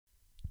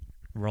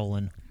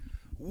Rolling.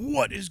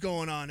 What is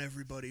going on,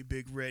 everybody?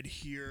 Big Red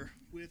here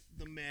with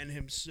the man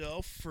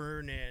himself,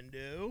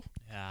 Fernando.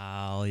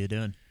 How you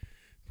doing?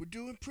 We're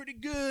doing pretty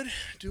good.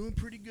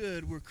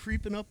 We're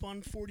creeping up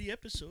on 40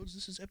 episodes.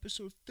 This is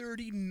episode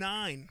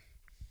 39.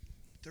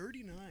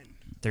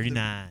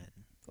 39.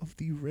 Of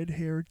the Red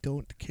Hair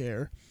Don't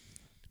Care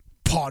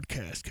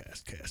podcast.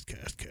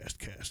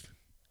 Cast.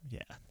 Yeah,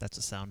 that's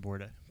a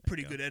soundboard.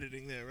 Pretty good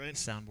editing there, right?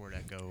 Soundboard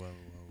echo. Whoa.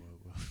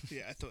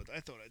 Yeah, I thought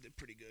I did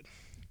pretty good.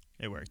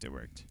 It worked. All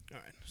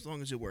right, as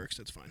long as it works,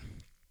 that's fine.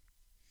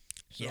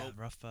 So, Yeah,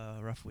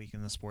 rough week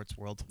in the sports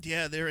world.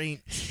 yeah, there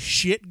ain't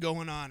shit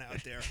going on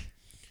out there.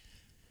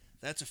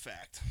 That's a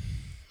fact.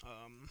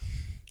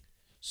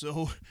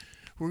 So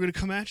we're gonna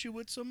come at you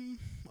with some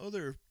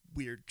other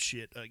weird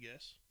shit, I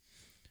guess,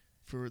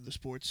 for the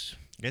sports.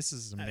 I guess this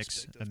is a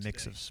mix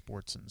today. of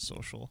sports and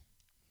social.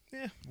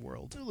 Yeah,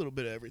 world. a little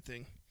bit of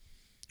everything.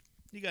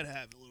 You gotta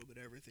have a little bit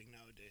of everything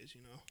nowadays,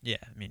 you know. Yeah,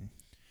 I mean,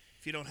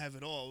 If you don't have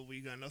it all, well,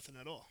 you got nothing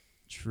at all.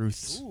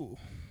 truths. Ooh,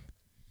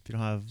 If you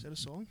don't have is that a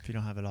song?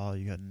 it all,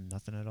 you got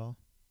nothing at all.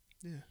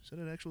 Yeah, is that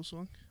an actual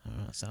song? I don't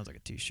know. It sounds like a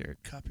T-shirt.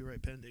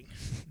 Copyright pending.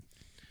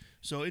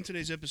 So in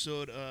today's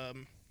episode,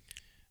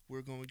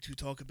 we're going to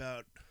talk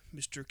about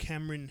Mr.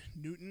 Cameron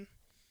Newton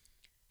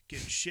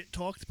getting shit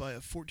talked by a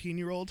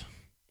 14-year-old,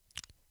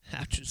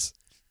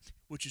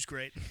 which is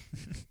great.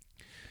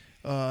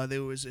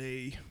 There was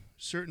a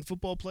certain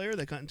football player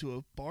that got into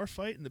a bar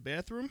fight in the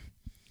bathroom,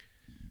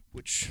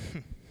 which,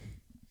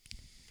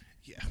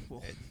 yeah,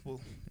 we'll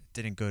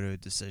Didn't go to a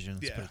decision.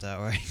 Let's Yeah. put it that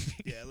way.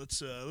 yeah,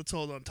 let's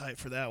hold on tight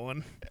for that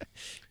one.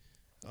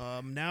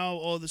 Now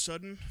all of a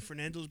sudden,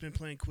 Fernando's been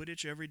playing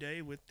Quidditch every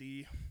day with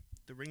the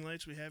ring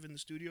lights we have in the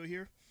studio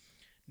here.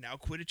 Now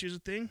Quidditch is a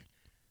thing.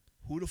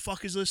 Who the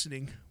fuck is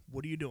listening?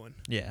 What are you doing?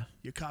 Yeah.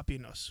 You're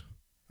copying us.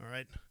 All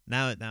right,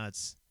 Now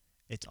it's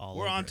all.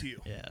 We're over. on to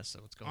you. Yeah. So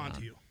what's going on? on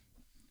to you.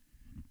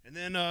 And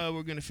then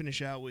we're gonna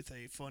finish out with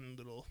a fun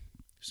little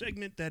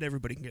segment that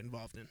everybody can get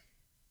involved in.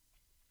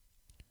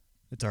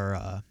 It's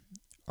our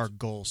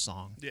goal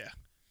song. Yeah.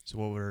 So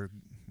what would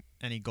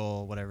any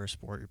goal, whatever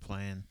sport you're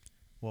playing,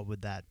 what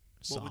would that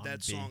song What would that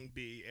be? song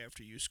be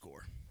after you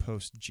score?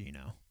 Post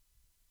Gino.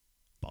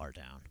 Bar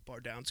down.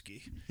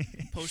 Bardowski.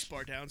 Post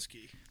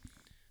Bardowski.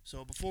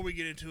 So before we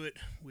get into it,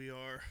 we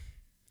are,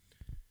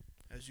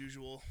 as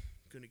usual,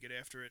 going to get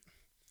after it.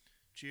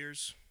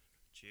 Cheers.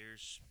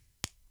 Cheers.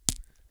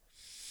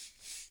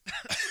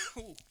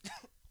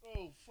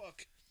 Oh,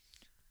 fuck.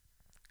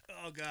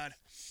 Oh, God.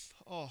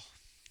 Oh,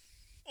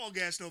 All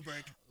gas, no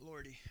brake.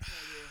 Lordy.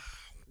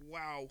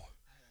 Wow.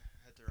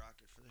 I had to rock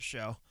it for the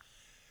show.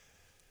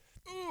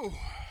 Ooh.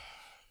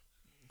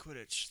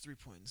 Quidditch, 3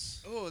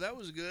 points. Oh, that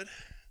was good.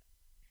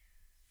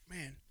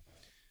 Man,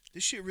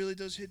 this shit really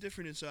does hit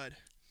different inside.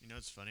 You know,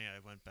 it's funny. I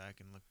went back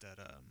and looked at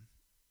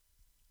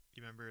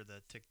you remember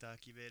the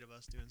TikTok you made of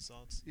us doing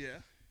salts? Yeah.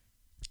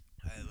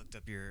 I looked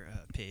up your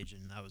page,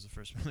 and that was the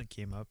first one that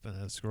came up, and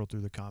I scrolled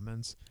through the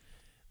comments,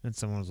 and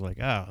someone was like,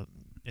 "Oh,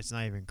 it's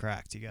not even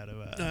cracked. You got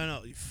to I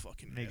know, you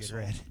fucking make asshole.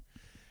 it red."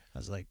 I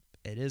was like,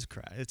 "It is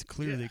cracked. It's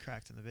clearly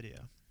cracked in the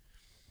video."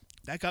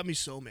 That got me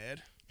so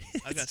mad.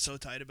 I got so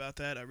tight about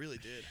that. I really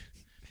did.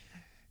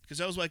 Because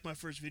that was like my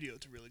first video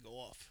to really go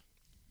off.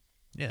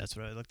 Yeah, that's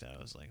what I looked at.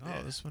 I was like, "Oh,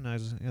 Yeah. this one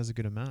has a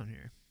good amount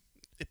here."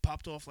 It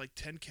popped off like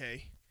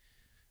 10K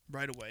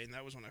right away, and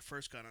that was when I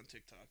first got on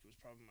TikTok. It was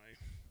probably my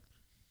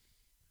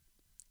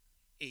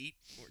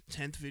 8th or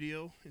 10th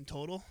video in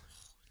total.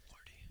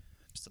 Lordy,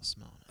 I'm still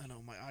smelling it. I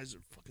know, my eyes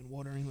are fucking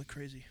watering like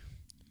crazy.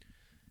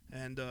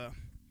 And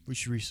We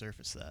should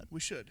resurface that. we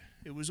should.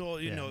 It was all,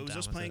 Yeah, it I'm was down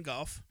us with playing it.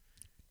 golf.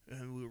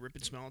 And we were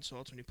ripping smelling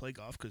salts when you play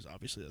golf, because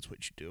obviously that's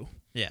what you do.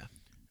 Yeah,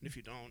 And if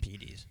you don't,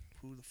 PDs.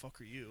 who the fuck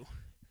are you?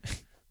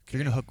 If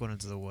you're gonna hook one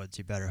into the woods,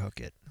 you better hook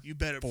it. You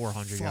better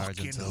 400 yards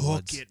fucking into the hook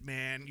woods. it,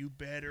 man. You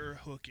better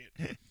hook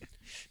it.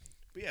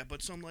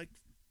 But some, like,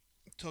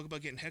 talk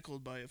about getting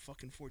heckled by a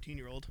fucking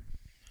 14-year-old.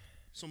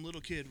 Some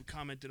little kid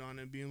commented on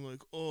it being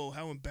like, "Oh,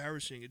 how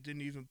embarrassing. It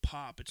didn't even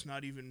pop. It's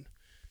not even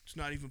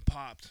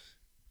popped."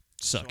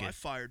 Suck So it. I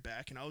fired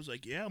back, and I was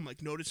like, "Yeah, I'm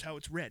like, notice how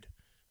it's red.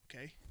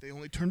 Okay? They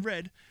only turn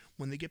red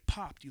when they get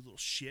popped, you little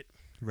shit."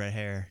 Red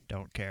hair,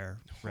 don't care.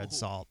 Red Oh.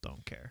 salt,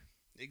 don't care.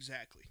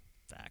 Exactly.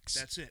 Facts.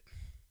 That's it.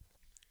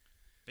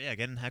 But yeah,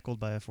 getting heckled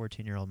by a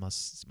 14-year-old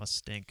must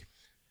stink.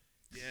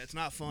 Yeah, it's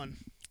not fun.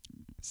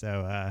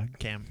 So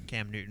Cam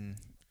Newton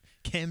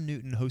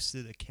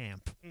hosted a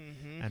camp,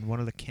 Mm-hmm. and one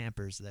of the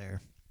campers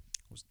there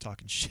was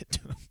talking shit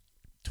to him,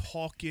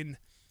 Talking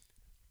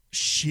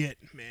shit,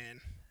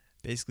 man.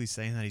 basically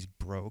saying that he's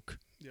broke.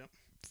 Yep.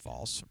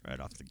 False, right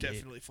off the gate.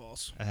 Definitely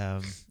false.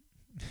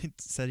 It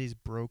said he's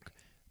broke.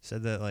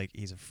 Said that like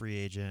he's a free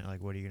agent.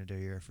 Like, what are you gonna do?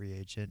 You're a free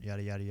agent.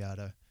 Yada yada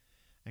yada.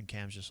 And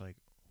Cam's just like,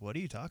 "What are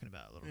you talking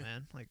about, little Yeah.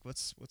 man? Like,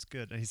 what's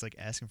good?" And he's like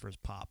asking for his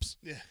pops.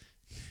 Yeah.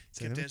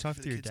 So let me Kept talk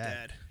asking to for your the kid's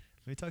dad.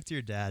 Let me talk to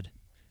your dad.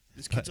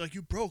 This kid's like,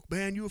 "You broke,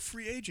 man. You a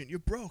free agent. You're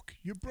broke.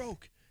 You're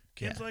broke."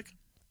 Cam's Yeah. like,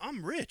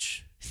 "I'm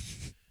rich."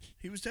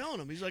 He was telling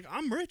him, he's like,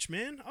 "I'm rich,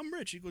 man. I'm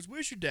rich." He goes,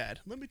 "Where's your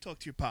dad? Let me talk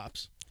to your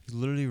pops." He's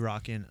literally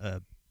rocking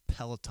a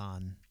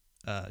Peloton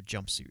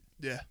jumpsuit.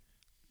 Yeah.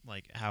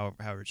 Like, how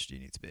rich do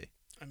you need to be?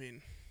 I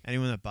mean,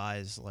 Anyone that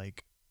buys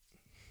like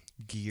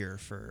gear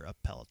for a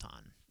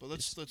Peloton, but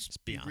let's it's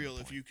be beyond the real.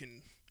 If point. you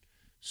can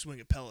swing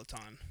a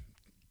Peloton,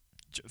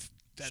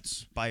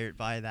 that's buy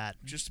that.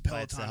 just a by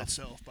Peloton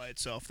itself. by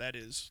itself.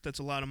 That's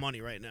a lot of money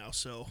right now.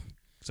 So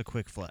It's a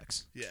quick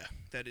flex, yeah,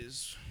 that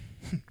is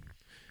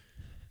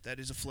that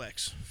is a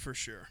flex for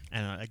sure.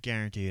 and I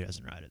guarantee he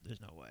doesn't ride it.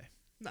 There's no way.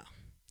 No.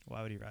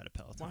 Why would he ride a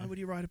Peloton? Why would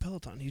he ride a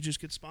Peloton? He just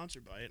gets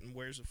sponsored by it and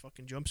wears a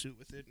fucking jumpsuit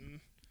with it and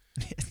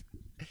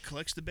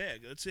collects the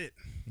bag. That's it.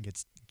 He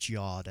gets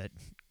jawed at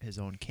his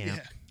own camp.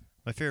 Yeah.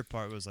 My favorite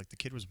part was like the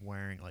kid was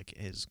wearing like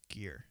his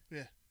gear.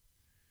 Yeah.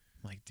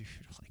 I'm like, dude,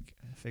 like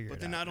figure But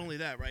it then out. not man. only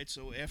that, right?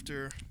 So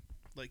after,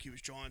 like, he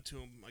was drawn to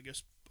him, I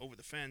guess over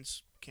the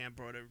fence, Cam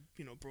brought him,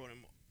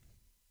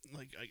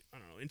 like I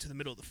don't know, into the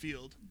middle of the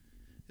field.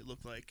 It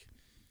looked like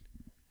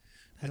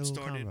Had a it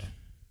little started convo.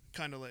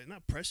 kind of like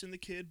not pressing the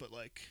kid, but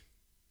like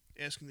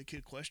asking the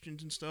kid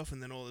questions and stuff.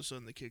 And then all of a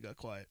sudden, the kid got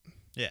quiet.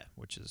 Yeah,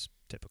 which is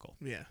typical.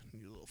 Yeah,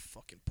 you little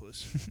fucking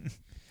puss.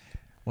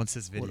 Once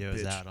this What a video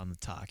is bitch. out on the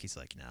talk, he's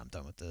like, "Nah, I'm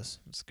done with this.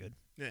 It's good."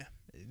 Yeah.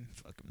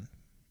 Fuck him.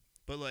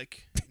 But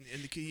like,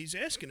 and the kid, he's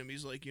asking him.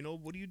 He's like,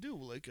 what do you do?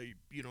 Like, are you,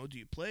 do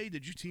you play?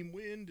 Did your team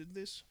win? Did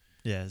this?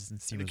 Yeah, his team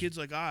And the was kid's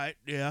like, all right,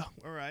 yeah,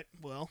 all right,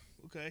 well,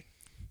 okay,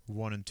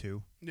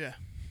 1-2. yeah.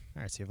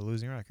 All right, so you have a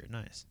losing record.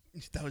 Nice.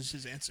 That was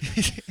his answer.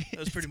 That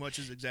was pretty much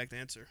his exact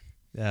answer.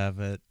 Yeah,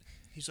 but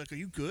He's like, "Are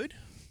you good?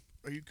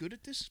 Are you good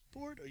at this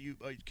sport?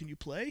 Can you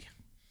play?"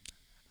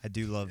 I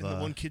do love. And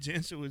the one kid's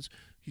answer was,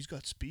 "He's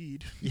got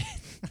speed." Yeah,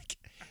 like,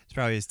 it's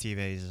probably his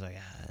teammate. He's just like,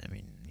 I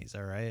mean, he's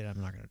all right. I'm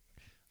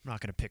not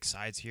gonna pick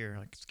sides here.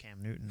 Like it's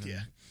Cam Newton. and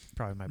Yeah.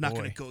 probably my I'm not boy.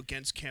 gonna go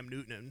against Cam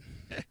Newton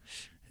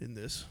in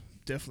this.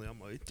 Definitely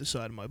on the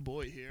side of my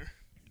boy here.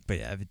 But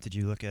yeah, did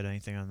you look at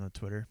anything on the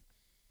Twitter?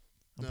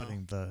 I'm No.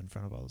 putting the in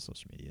front of all the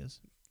social medias.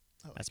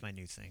 I like That's my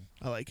new thing.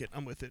 I like it.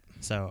 I'm with it.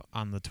 So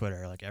on the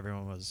Twitter, like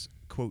everyone was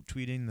quote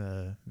tweeting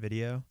the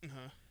video.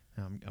 Uh-huh.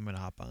 I'm gonna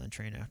hop on the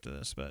train after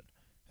this, but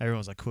everyone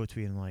was like quote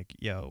tweeting like,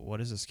 "Yo, what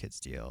is this kid's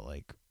deal?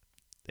 Like,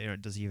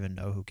 does he even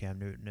know who Cam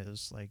Newton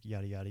is? Like,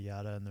 yada yada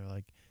yada." And they're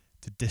like,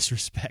 the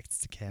disrespect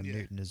to Cam Yeah.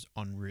 Newton is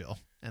unreal.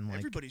 And like,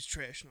 Everybody's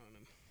trashing on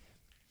him.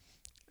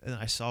 and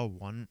I saw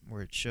one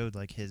where it showed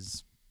like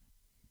his,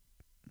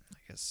 I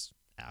guess,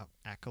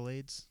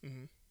 accolades.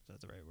 Mm-hmm. Is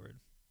that the right word?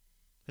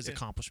 His Yeah.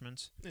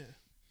 accomplishments. Yeah.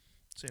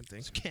 Same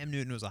thing. So Cam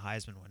Newton was a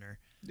Heisman winner.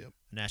 Yep.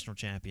 A national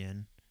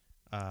champion.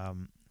 I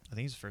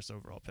think he's the first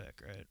overall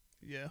pick, right?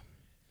 Yeah.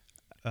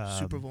 Um,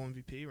 Super Bowl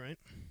MVP, right?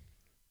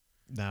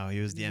 No, he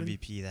was the Didn't he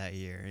MVP that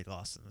year. He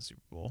lost in the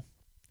Super Bowl.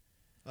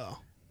 Oh,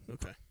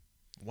 okay.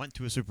 Went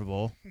to a Super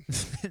Bowl.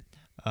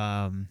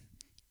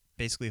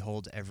 Basically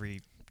holds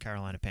every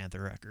Carolina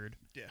Panther record.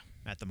 Yeah.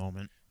 At the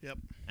moment. Yep.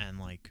 And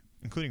like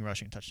including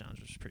rushing touchdowns,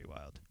 which is pretty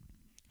wild.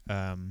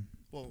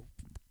 Well,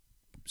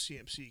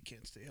 CMC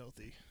can't stay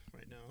healthy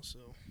right now,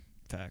 so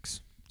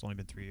Facts. It's only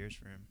been 3 years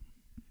for him.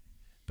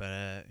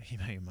 But he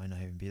might not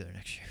even be there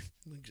next year.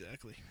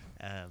 exactly.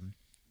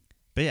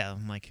 But yeah,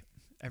 I'm like,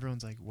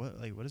 everyone's like, what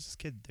is this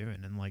kid doing?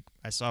 And like,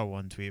 I saw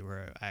one tweet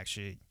where I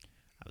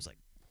was like,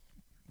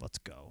 let's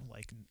go.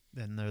 Like,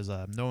 then there's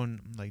no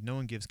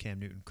one gives Cam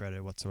Newton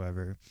credit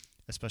whatsoever,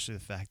 especially the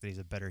fact that he's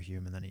a better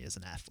human than he is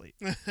an athlete.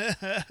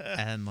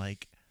 And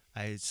like,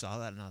 I saw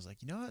that and I was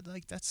like, you know what?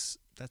 Like, that's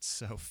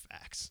so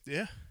facts.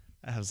 Yeah,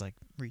 I was like,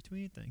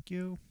 retweet, thank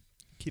you,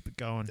 keep it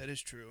going. that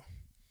is true.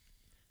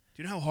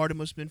 Do you know how hard it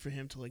must have been for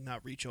him to like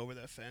not reach over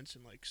that fence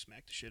and like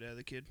smack the shit out of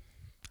the kid?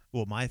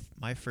 Well, my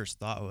first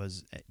thought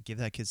was give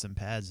that kid some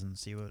pads and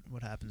see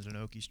what happens in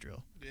an Okies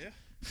drill. Yeah.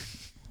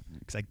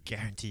 Because I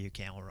guarantee you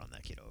Cam will run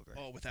that kid over.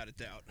 Oh, without a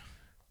doubt.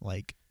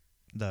 Like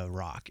the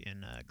Rock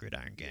in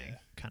Gridiron Gang Yeah.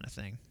 kind of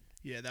thing.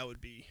 Yeah, that would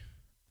be.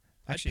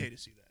 Actually, I'd pay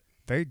to see that.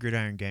 very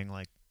Gridiron Gang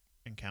like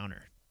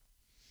encounter.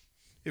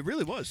 It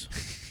really was.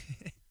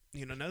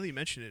 Now that you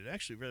mention it,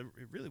 it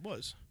really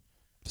was.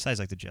 Besides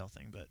like the jail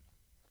thing, but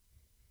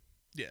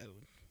Yeah,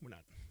 we're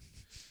not.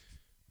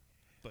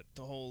 But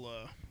the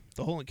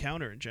whole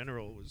encounter in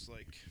general was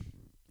like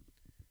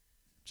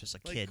just a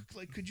kid.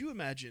 Like, could you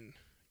imagine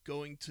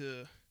going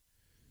to?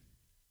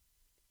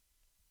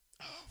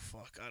 Oh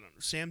fuck, I don't know.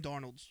 Sam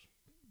Darnold's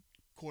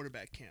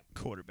quarterback camp,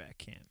 Quarterback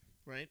camp.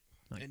 right?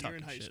 Like And you're in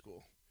talking high shit.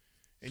 school,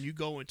 and you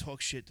go and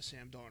talk shit to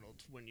Sam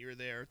Darnold when you're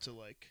there to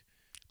like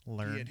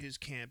Learn. be at his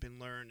camp and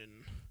learn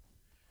and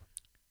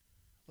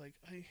like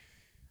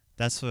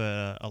That's what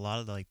a lot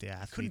of like the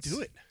athletes couldn't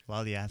do it. A lot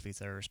of the athletes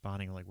that are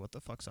responding like, what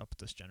the fuck's up with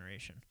this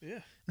generation? Yeah,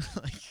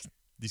 Like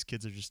these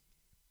kids are just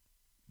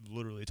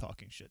literally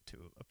talking shit to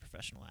a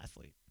professional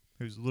athlete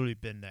who's literally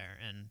been there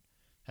and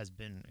has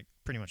been like,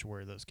 pretty much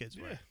where those kids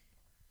were. Yeah.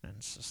 And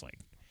it's just like,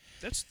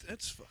 that's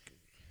fucking.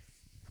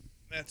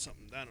 That's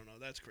something I don't know.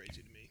 That's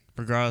crazy to me.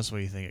 regardless of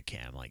what you think of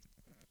Cam, like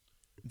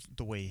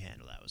the way he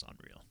handled that was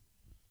unreal.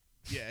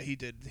 Yeah, he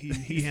did.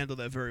 He handled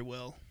that very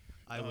well.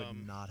 I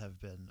would not have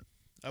been.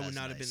 I would as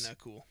not have nice. been that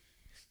cool.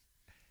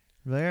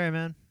 Like, all right,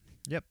 man.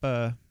 Yep.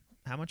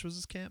 Have How much was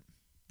this camp?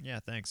 Yeah,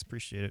 thanks.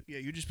 Appreciate it. Yeah,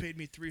 you just paid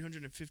me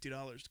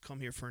 $350 to come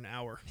here for an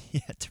hour.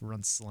 Yeah, to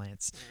run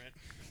slants, All right.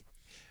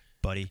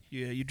 buddy.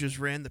 Yeah, you just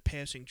ran the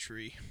passing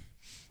tree.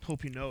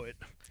 Hope you know it.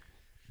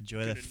 Enjoy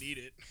You're the gonna need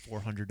it.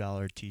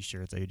 $400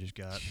 T-shirt that you just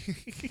got.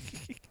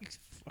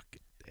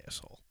 Fucking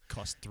asshole.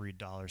 Cost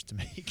 $3 to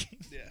make.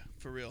 Yeah,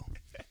 for real.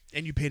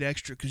 And you paid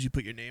extra because you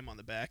put your name on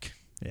the back.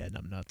 Yeah,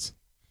 I'm nuts.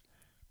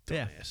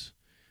 Yeah. Dumbass.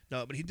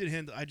 No, but he did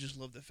handle. I just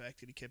love the fact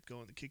that he kept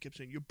going. The kid kept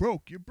saying, "You're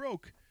broke. You're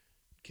broke."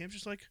 Cam's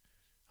just like,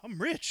 "I'm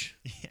rich.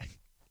 Yeah.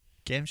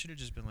 Cam should have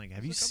just been like,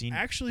 "Have you Like, seen? I'm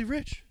actually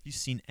rich?" You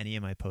seen any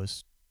of my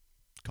post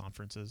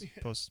conferences,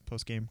 Yeah.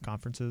 post game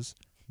conferences?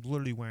 I'm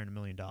literally wearing $1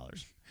 million.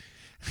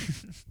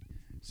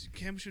 So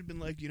Cam should have been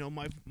like,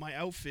 my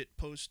outfit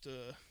post.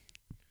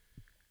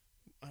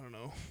 I don't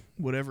know,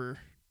 whatever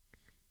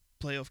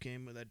playoff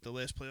game or the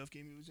last playoff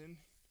game he was in.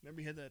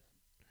 Remember he had that.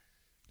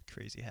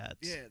 Crazy hats.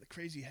 Yeah, the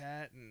crazy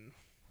hat and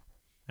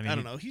I mean, I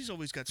don't know. He's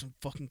always got some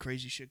fucking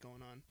crazy shit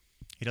going on.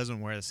 He doesn't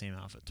wear the same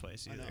outfit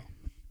twice I either, know.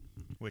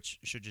 which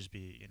should just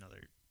be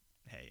another,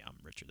 "Hey, I'm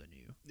richer than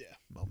you" Yeah.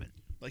 moment.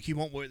 Like he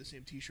won't wear the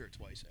same T-shirt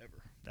twice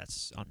ever.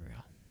 That's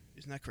unreal.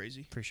 Isn't that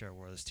crazy? Pretty sure I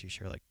wore this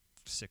T-shirt like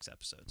 6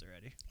 episodes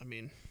already. I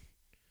mean,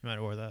 You might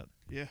have wore that.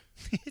 yeah.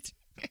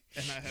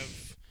 And I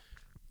have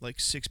like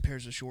 6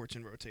 pairs of shorts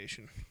in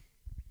rotation.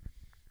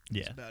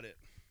 Yeah, That's about it.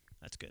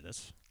 that's good.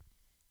 That's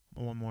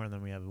one more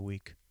than we have a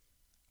week.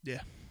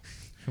 Yeah.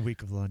 A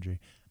week of laundry.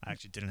 I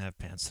actually didn't have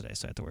pants today,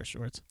 so I had to wear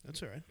shorts.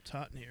 That's all right. It's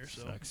hot in here,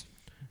 so Sucks.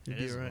 it'd It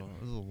be is all right.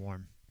 a little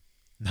warm.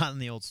 Not in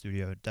the old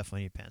studio.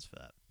 Definitely need pants for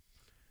that.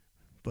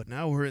 But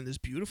now we're in this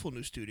beautiful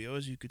new studio,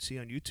 as you could see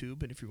on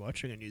YouTube. And if you're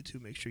watching on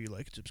YouTube, make sure you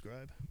like and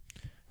subscribe.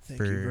 Thank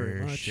for you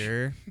very much.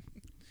 sure.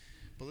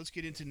 But let's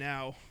get into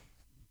now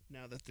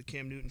that the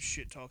Cam Newton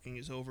shit talking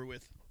is over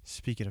with.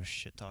 Speaking of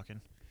shit talking,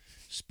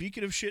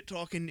 Speaking of shit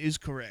talking is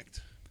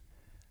correct.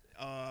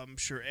 I'm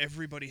sure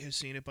everybody has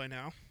seen it by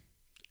now.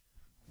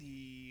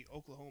 The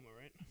Oklahoma,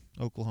 right?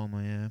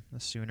 Oklahoma, yeah, the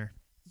Sooner.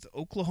 The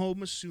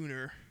Oklahoma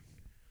Sooner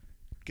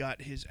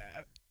got his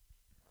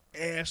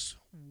ass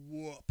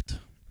whooped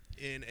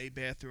in a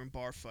bathroom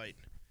bar fight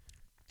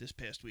this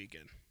past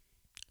weekend.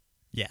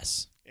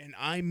 Yes. And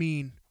I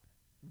mean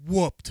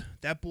whooped.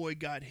 That boy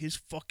got his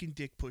fucking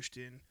dick pushed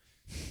in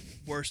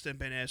worse than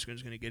Ben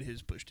Askren's going to get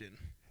his pushed in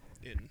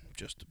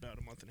just about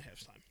a month and a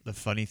half's time. The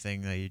funny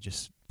thing that you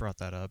just brought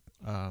that up,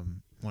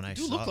 when I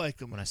Do saw look like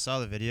them. when I saw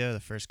the video, the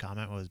first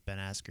comment was Ben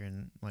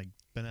Askren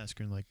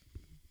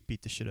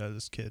beat the shit out of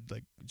this kid.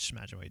 Like, just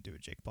imagine what he'd do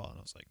with Jake Paul. And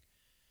I was like,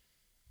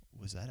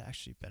 was that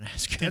actually Ben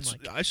Askren? That's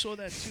Like, I saw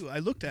that too. I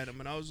looked at him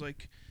and I was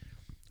like,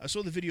 I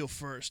saw the video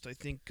first. I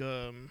think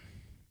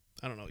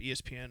I don't know,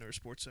 ESPN or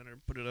SportsCenter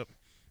put it up.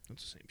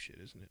 That's the same shit,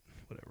 isn't it?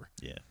 Whatever.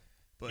 yeah,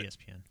 But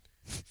ESPN.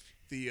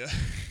 the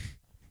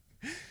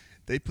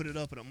they put it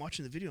up and I'm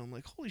watching the video. I'm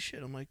like, holy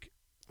shit! I'm like,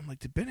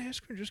 did Ben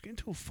Askren just get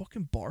into a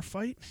fucking bar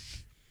fight?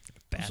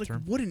 I was like,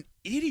 Bathroom. what an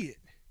idiot!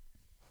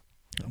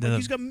 I'm The- like,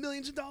 he's got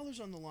millions of dollars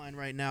on the line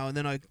right now. And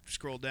then I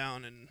scroll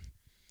down and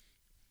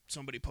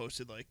somebody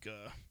posted like,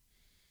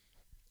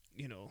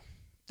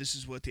 this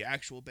is what the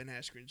actual Ben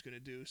Askren's gonna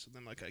do. So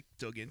then like I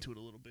dug into it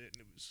a little bit and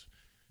it was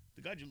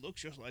the guy just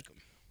looks just like him.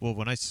 Well,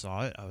 when I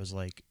saw it, I was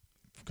like,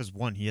 because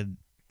one, he had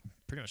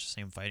pretty much the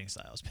same fighting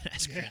style as Ben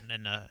Askren,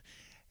 and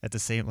at the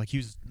same, like, he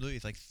was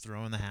literally like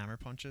throwing the hammer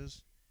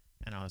punches,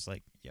 and I was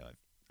like, yo,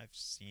 I've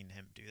seen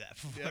him do that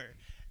before, Yep.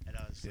 and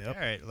I was Yep. like,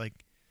 all right,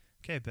 like,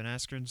 okay, Ben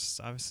Askren's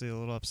obviously a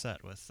little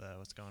upset with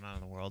what's going on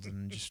in the world,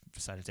 and just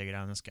decided to take it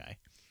out on this guy,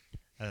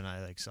 and then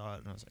I like saw it,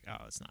 and I was like,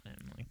 oh, it's not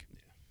him. Like,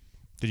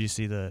 did you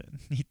see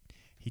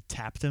he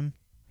tapped him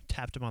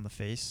on the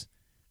face,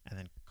 and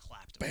then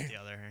clapped him with the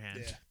other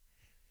hand. Yeah.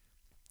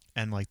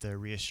 And like the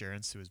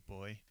reassurance to his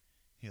boy,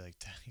 he's like,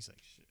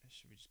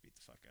 should we just beat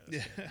the fuck out of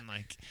this kid? And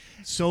like,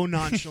 So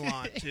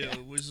nonchalant too.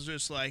 It was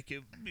just like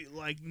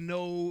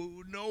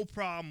no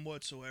problem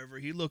whatsoever.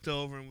 He looked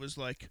over and was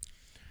like,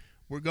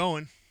 "We're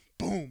going."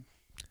 Boom.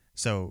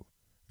 so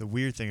the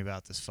weird thing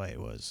about this fight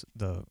was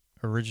the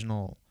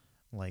original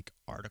like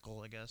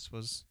article, I guess,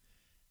 was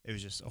it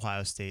was just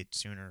Ohio State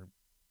Sooner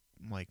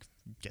like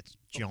gets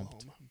jumped.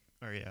 Oklahoma.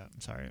 Or yeah, I'm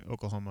sorry,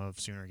 Oklahoma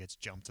Sooner gets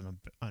jumped in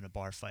a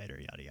bar fight or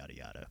yada yada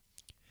yada,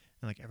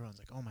 and like everyone's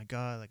like, oh my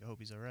god, like I hope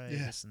he's alright,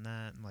 Yeah. this and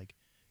that, and like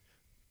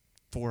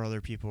 4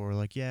 other people were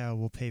like, yeah,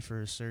 we'll pay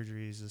for his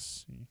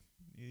surgeries,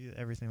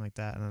 everything like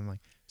that, and then like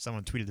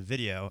someone tweeted the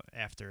video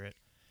after it,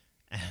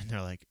 and they're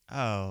like,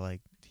 oh,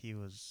 like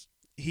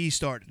He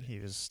started. he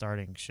was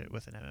starting shit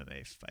with an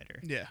MMA fighter,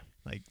 Yeah.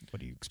 like what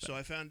do you expect? So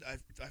I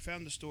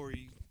found the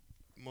story.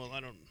 Well, I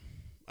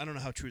don't know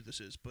how true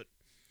this is, but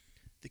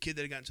the kid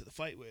that I got into the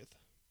fight with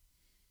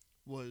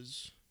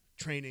was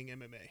training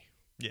MMA.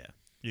 Yeah,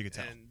 you could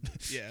tell. And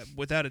yeah,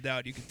 without a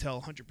doubt, you can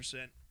tell 100%.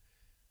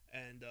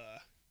 And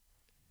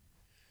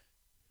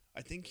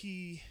I think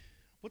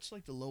what's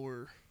like the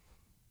low,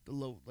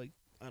 like,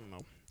 I don't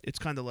know. It's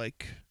kind of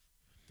like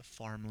The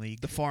farm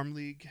league. the farm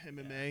league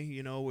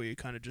MMA, where you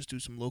kind of just do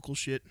some local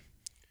shit.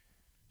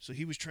 So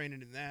he was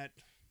training in that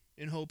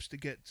in hopes to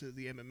get to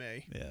the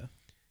MMA. Yeah.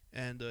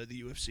 and the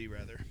UFC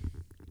rather.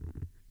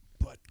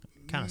 But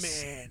Kinda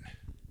man,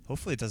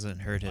 Hopefully it doesn't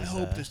hurt his. I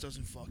hope this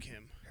doesn't fuck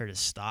him. Hurt his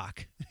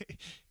stock.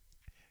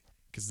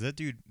 Because that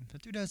dude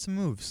had some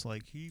moves.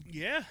 Like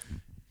Yeah,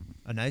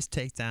 a nice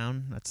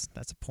takedown.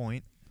 That's a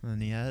point.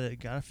 And he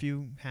got a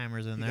few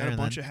hammers in he there. got a and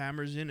bunch then, of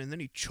hammers in, and then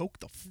he choked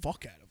the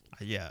fuck out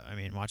of him. Yeah, I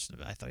mean, watch the.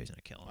 I thought he was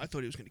gonna kill him. I thought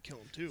he was gonna kill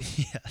him too.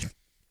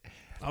 Yeah.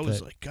 I was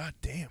But- like, God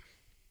damn.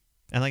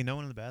 And like no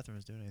one in the bathroom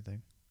was doing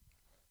anything.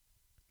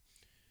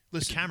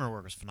 Listen, The camera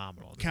work was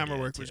phenomenal. in the camera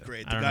video, work was too.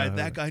 great. I don't know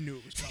That who- guy knew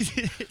it was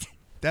coming.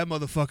 That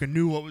motherfucker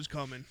knew what was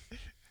coming.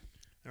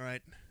 All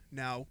right.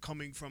 Now,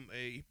 coming from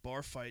a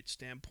bar fight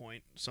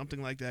standpoint,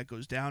 something like that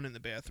goes down in the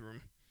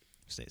bathroom,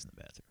 stays in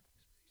the bathroom.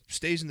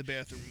 stays in the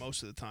bathroom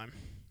most of the time.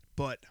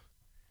 But,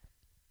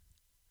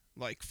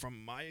 like,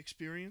 from my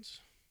experience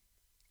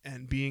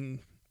and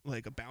being,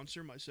 like, a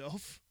bouncer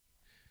myself,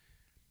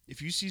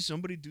 if you see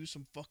somebody do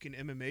some fucking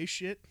MMA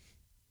shit,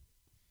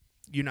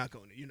 you're not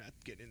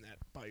getting in that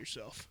by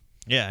yourself.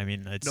 Yeah, I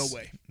mean, it's No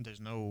way. There's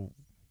no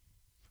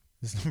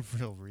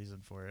real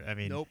reason for it. I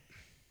mean, Nope.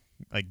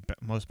 like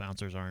most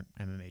bouncers aren't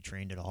MMA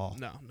trained at all.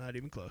 No, not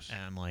even close.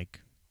 And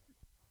like,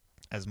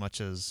 as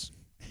much as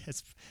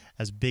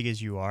as big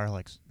as you are,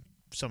 like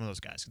some of those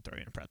guys can throw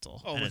you in a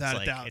pretzel. Oh, and without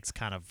it's a doubt.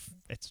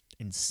 It's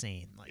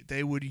insane. Like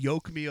They would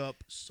yoke me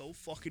up so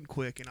fucking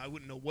quick, and I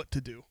wouldn't know what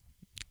to do.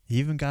 he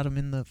even got him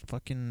in the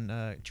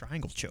fucking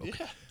triangle choke.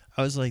 Yeah,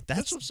 I was like, that's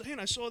that's what I'm saying.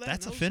 I saw that.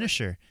 that's a and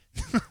finisher.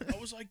 I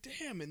was like,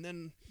 damn. And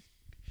then,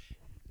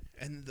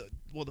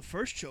 the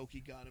first choke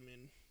he got him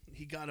in,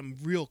 he got him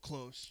real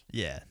close,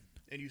 Yeah.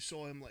 and you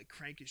saw him like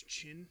crank his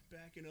chin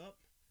backing up.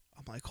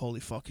 I'm like, holy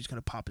fuck, he's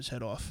gonna pop his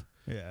head off.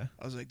 Yeah.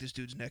 I was like, this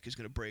dude's neck is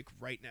gonna break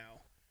right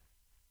now.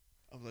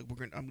 I'm like,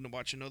 I'm gonna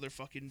watch another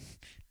fucking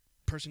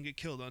person get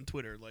killed on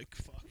Twitter. Like,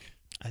 fuck.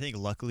 I think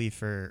luckily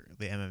for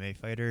the MMA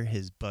fighter,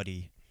 his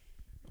buddy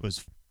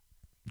was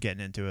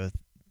getting into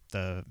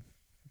the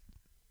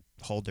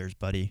holder's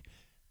buddy,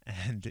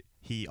 and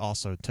he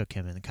also took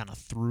him and kind of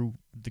threw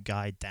the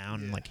guy down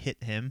and Yeah. like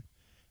hit him.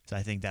 So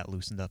I think that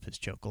loosened up his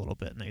choke a little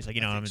bit. And he's like,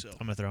 I I'm think so.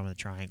 gonna throw him in the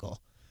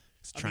triangle.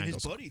 I mean,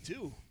 his buddy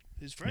too.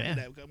 His friend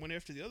Yeah. that went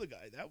after the other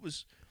guy.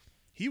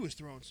 He was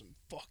throwing some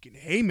fucking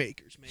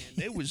haymakers, man.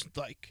 It was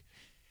like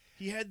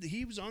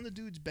he was on the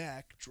dude's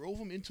back, drove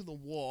him into the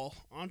wall,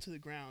 onto the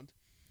ground,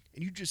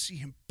 and you just see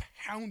him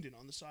pounding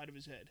on the side of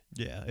his head.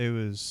 Yeah, it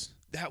was.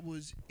 That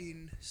was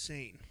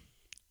insane.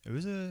 It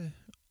was I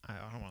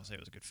don't want to say it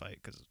was a good fight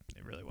because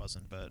it really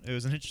wasn't, but it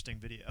was an interesting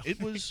video.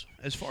 It was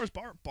as far as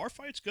bar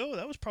fights go.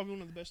 That was probably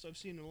one of the best I've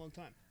seen in a long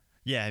time.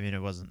 Yeah, I mean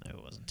it wasn't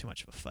too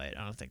much of a fight.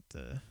 I don't think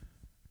the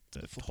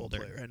The football holder.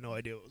 player had no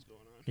idea what was going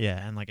on.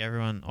 Yeah, and like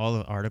all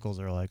the articles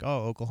are like,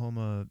 oh,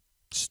 Oklahoma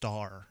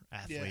star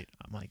athlete.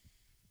 Yeah. I'm like,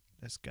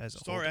 this guy's a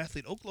Star holder.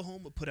 athlete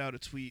Oklahoma put out a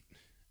tweet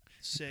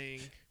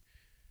saying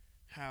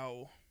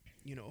how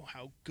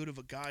good of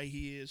a guy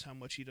he is, how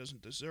much he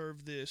doesn't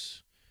deserve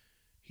this.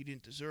 He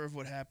didn't deserve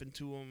what happened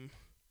to him.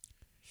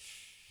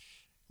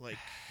 Like,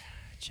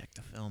 Check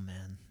the film,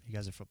 man. You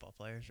guys are football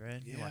players,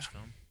 right? You Yeah. watch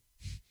film.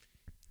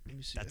 let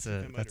me see. That's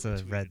I think I might that's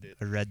have a retweeted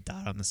red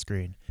dot on the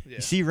screen. it. Yeah.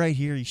 You see right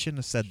here, you shouldn't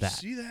have said that.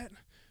 See that?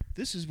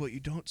 This is what you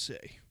don't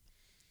say.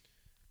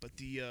 But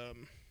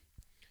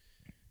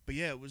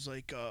yeah, it was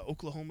like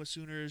Oklahoma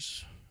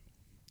Sooners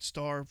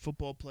star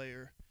football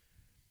player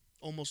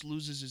almost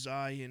loses his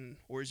eye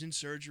or is in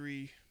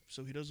surgery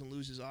so he doesn't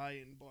lose his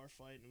eye in bar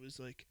fight. And it was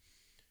like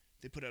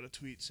they put out a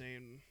tweet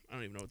saying, I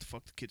don't even know what the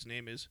fuck the kid's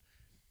name is,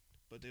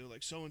 but they were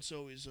like, so and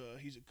so is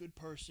he's a good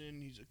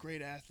person, he's a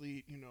great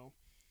athlete,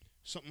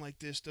 something like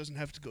this doesn't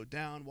have to go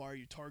down. Why are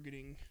you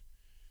targeting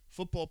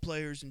football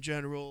players in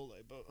general?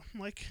 But I'm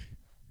like,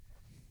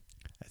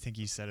 I think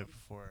you said it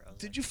before.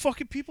 did you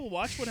fucking people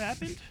watch what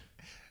happened?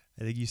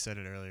 I think you said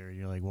it earlier.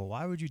 You're like, well,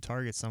 why would you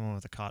target someone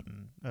with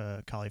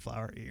a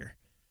cauliflower ear?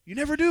 You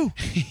never do.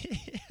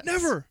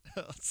 Never.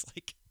 It's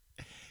like,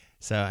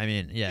 so I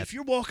mean, yeah, If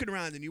you're walking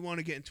around and you want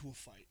to get into a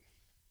fight,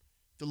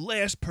 the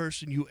last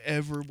person you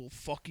ever will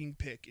fucking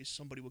pick is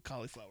somebody with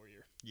cauliflower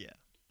ear. yeah,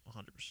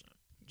 100%.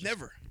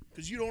 Never.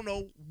 Because you don't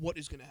know what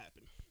is going to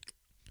happen.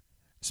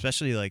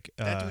 Especially like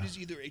That dude is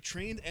either a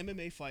trained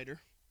MMA fighter,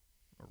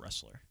 a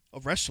wrestler. a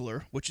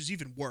wrestler, which is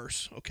even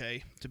worse,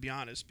 okay, to be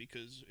honest,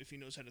 because if he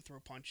knows how to throw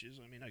punches,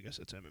 I mean, I guess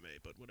that's MMA,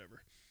 but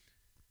whatever.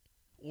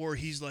 Or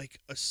he's like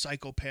a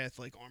psychopath,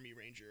 like Army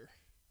Ranger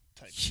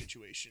type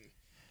situation,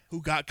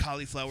 who got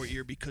cauliflower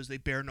ear because they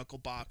bare knuckle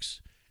box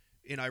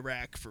in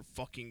Iraq for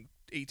fucking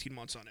 18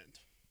 months on end.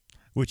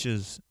 Which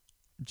is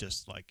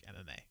just like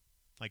MMA.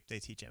 Like they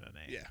teach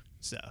MMA. Yeah.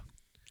 So,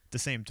 the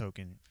same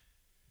token,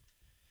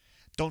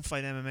 don't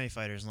fight MMA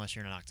fighters unless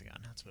you're in an octagon.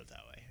 Let's put it that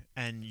way.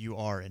 And you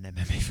are an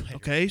MMA fighter.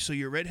 Okay, so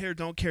your red hair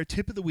don't care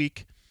tip of the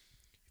week.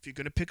 If you're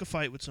going to pick a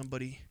fight with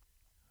somebody,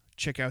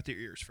 check out their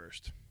ears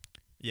first.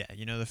 Yeah,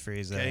 you know the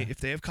phrase. Okay, if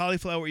they have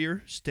cauliflower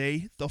ear,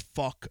 stay the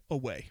fuck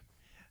away.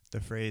 The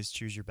phrase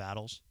 "choose your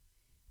battles."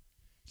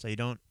 So you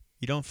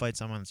don't fight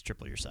someone that's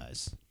triple your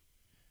size,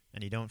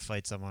 and you don't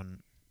fight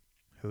someone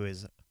who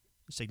is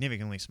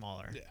significantly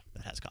smaller Yeah.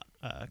 that has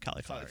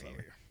cauliflower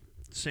ear.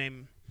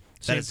 Same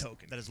That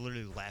token. is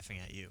literally laughing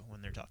at you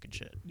when they're talking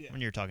shit. Yeah.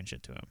 When you're talking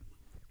shit to him.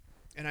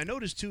 And I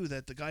noticed too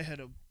that the guy had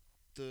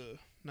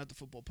not the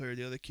football player,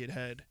 the other kid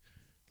had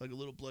like a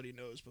little bloody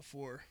nose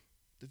before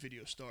the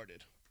video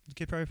started. The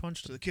kid probably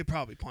punched So him. the kid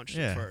probably punched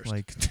him Yeah, first.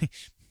 like.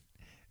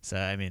 So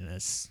I mean,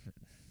 it's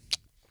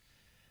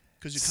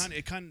Because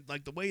it kind of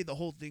like the way the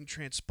whole thing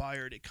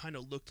transpired, it kind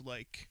of looked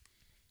like,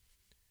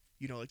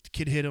 like the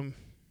kid hit him,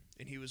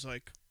 and he was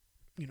like,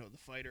 the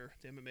fighter,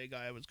 the MMA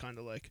guy was kind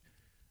of like,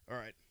 all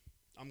right,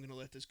 I'm gonna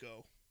let this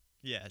go.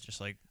 yeah, just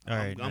like all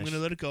right, I'm gonna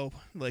let it go.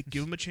 Like,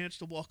 give him a chance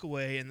to walk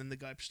away, and then the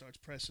guy starts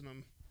pressing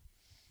him.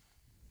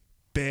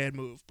 Bad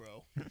move,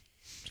 bro.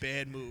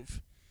 Bad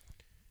move.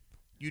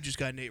 You just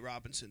got Nate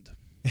Robinson.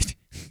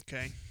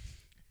 Okay?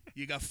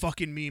 You got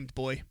fucking memed,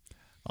 boy.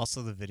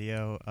 Also, the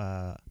video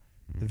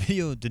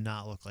did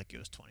not look like it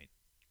was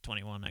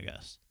 2021, I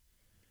guess.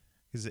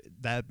 Because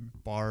that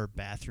bar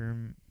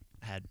bathroom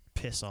had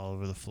piss all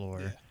over the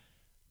floor. Yeah.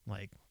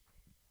 Like,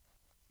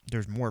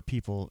 there's more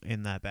people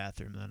in that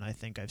bathroom than I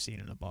think I've seen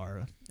in a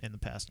bar in the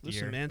past year.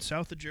 Listen, man,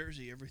 south of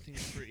Jersey,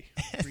 everything's free.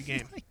 Free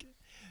game.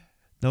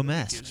 No Nobody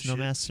masks, gives a no shit.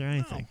 masks or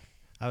anything.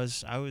 I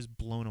was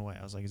blown away.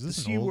 I was like, is The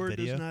this C an old word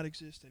video? does not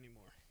exist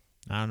anymore.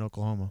 Not in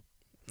Oklahoma.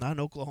 Not in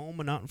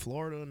Oklahoma, not in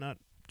Florida, not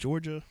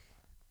Georgia.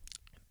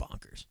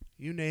 Bonkers.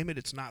 You name it,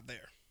 it's not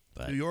there.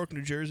 But New York,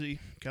 New Jersey,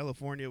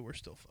 California, we're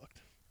still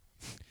fucked.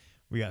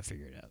 we got to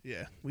figure it out.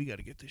 Yeah, we got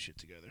to get this shit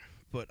together.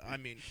 But, I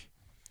mean,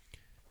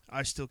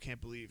 I still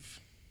can't believe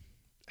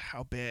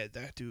how bad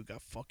that dude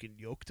got fucking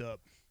yoked up.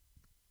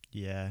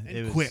 Yeah, And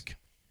it was quick.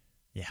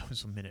 Yeah, it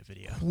was a minute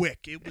video.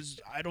 Quick. It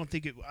was I don't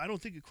think it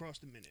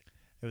crossed a minute.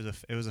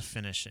 It was a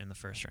finish in the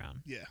first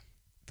round, Yeah.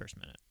 first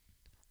minute.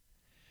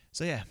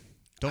 So yeah,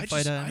 don't I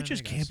fight.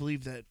 just MMA can't guys.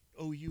 believe that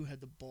OU had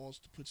the balls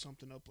to put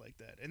something up like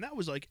that. And that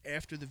was like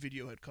after the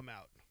video had come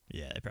out.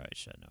 Yeah, they probably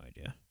should have no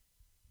idea.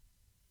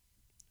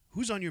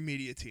 Who's on your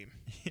media team?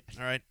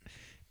 All right.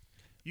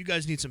 You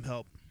guys need some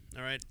help.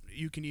 All right.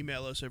 You can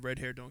email us at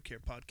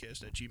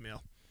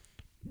redhairdontcarepodcast@gmail.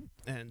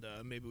 And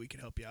maybe we can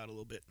help you out a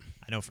little bit.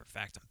 I know for a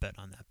fact I'm betting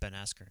on that Ben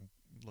Askren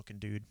looking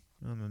dude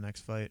on the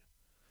next fight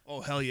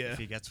Oh, hell yeah. if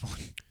he gets one.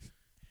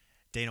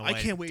 Dana I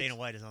White. can't wait. Dana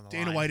White is on the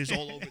Dana line. White is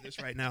all over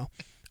this right now.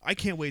 I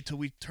can't wait till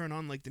we turn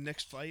on like the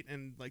next fight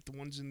and like the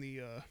ones in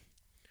the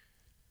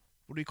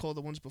what do you call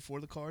the ones before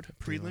the card?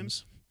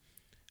 Prelims.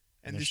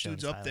 And they're this showing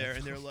dude's up there,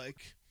 and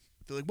highlights.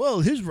 they're like, well,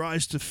 his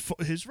rise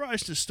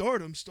to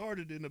stardom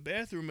started in a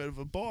bathroom of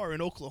a bar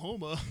in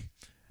Oklahoma,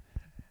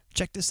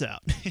 Check this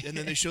out. and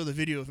then they show the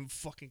video of him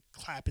fucking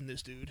clapping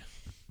this dude.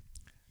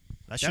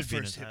 That That should be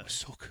in first his hit was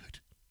so good.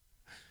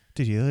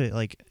 Dude, you look,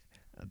 like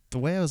the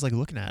way I was like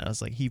looking at it, I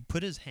was like, he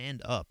put his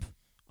hand up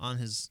on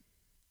his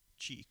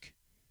cheek,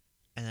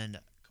 and then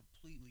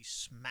completely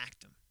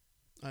smacked him.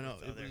 I know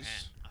with the it other was.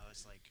 hand. I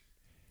was like,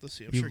 Let's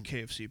see. I'm You- sure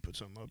KFC put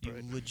something up, you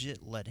right?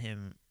 legit let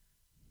him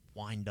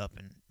wind up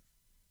and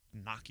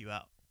knock you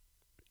out.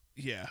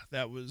 Yeah,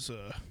 that was.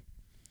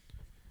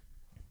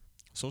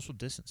 Social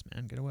distance,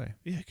 man. Get away.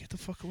 Yeah, get the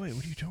fuck away.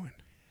 What are you doing?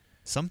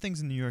 Some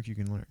things in New York you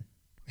can learn.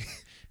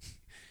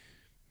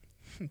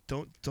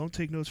 Don't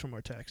take notes from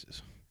our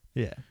taxes.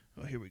 Yeah.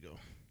 Oh, here we go.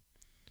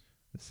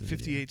 This is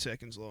 58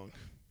 seconds long.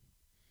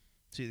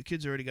 See, the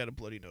kid's already got a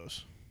bloody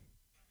nose.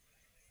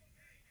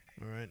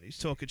 All right, he's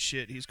talking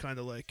shit. He's kind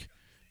of like,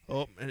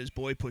 oh, and his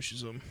boy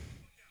pushes him.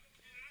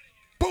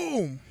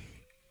 Boom!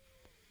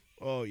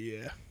 Oh,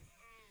 yeah.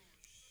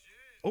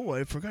 Oh,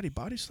 I forgot he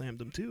body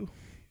slammed him, too.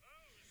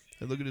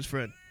 And look at his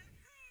friend.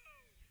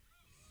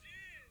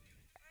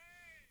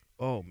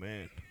 Oh,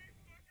 man.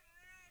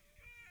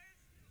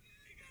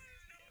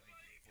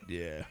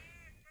 Yeah.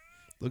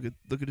 Look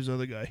at his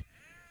other guy.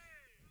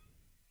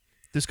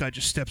 This guy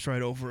just steps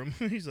right over him.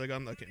 He's like,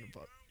 I'm not getting a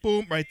butt.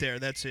 Boom, right there.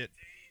 That's it.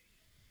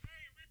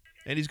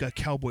 And he's got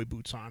cowboy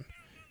boots on.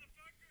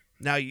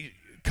 Now,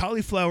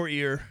 cauliflower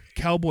ear,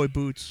 cowboy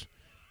boots.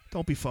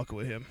 Don't be fucking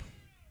with him.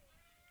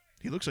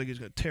 He looks like he's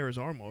going to tear his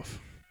arm off.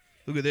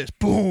 Look at this.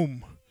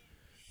 Boom.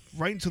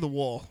 Right into the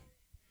wall.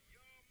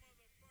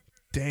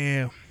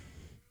 Damn.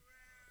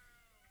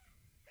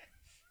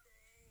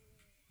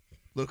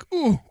 Look.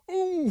 Ooh.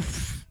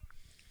 Oof.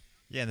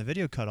 Yeah, and the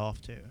video cut off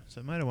too,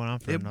 so it might have went on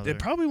for another. It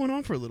probably went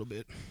on for a little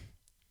bit.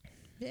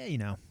 Yeah, you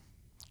know.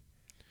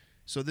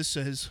 So this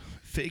says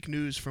fake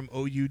news from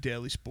OU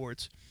Daily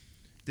Sports.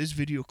 This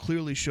video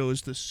clearly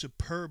shows the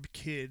superb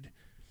kid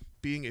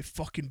being a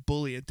fucking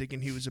bully and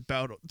thinking he was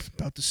about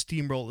to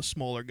steamroll a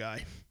smaller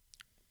guy.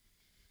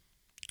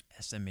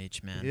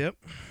 SMH, man. Yep.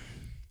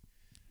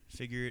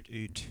 Figure it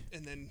out.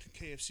 And then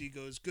KFC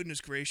goes,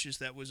 goodness gracious,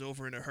 that was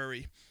over in a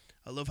hurry.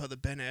 I love how the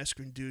Ben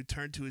Askren dude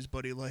turned to his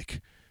buddy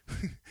like,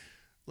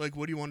 like,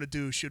 what do you want to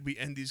do? Should we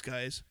end these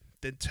guys?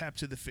 Then tap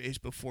to the face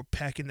before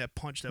packing that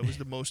punch that was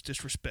the most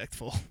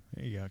disrespectful.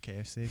 There you go,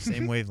 KFC.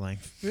 Same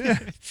wavelength. Yeah.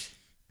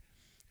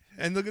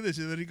 And look at this.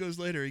 And then he goes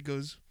later. He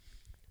goes,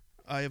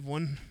 I have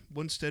one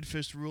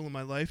steadfast rule in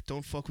my life.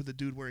 Don't fuck with a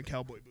dude wearing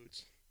cowboy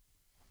boots.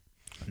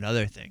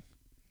 Another thing.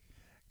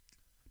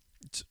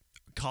 It's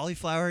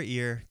cauliflower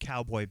ear,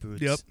 cowboy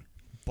boots. Yep.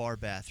 bar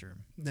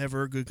bathroom.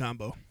 Never a good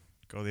combo.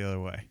 Go the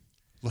other way.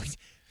 Look,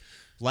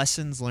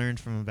 lessons learned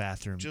from a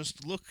bathroom.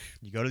 Just look.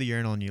 You go to the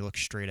urinal and you look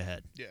straight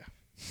ahead. Yeah.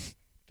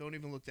 Don't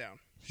even look down.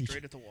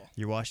 Straight at the wall.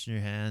 You're washing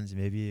your hands.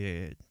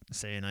 Maybe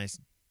say a nice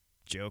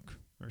joke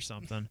or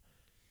something.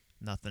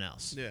 Nothing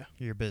else. Yeah.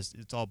 Your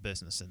business. It's all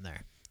business in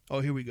there. Oh,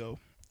 here we go.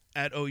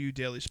 At OU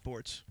Daily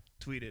Sports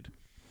tweeted,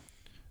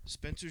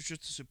 Spencer's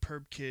just a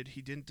superb kid.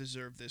 He didn't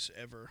deserve this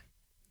ever.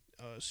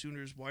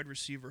 Sooners wide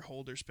receiver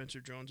holder Spencer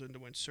Jones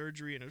underwent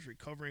surgery and is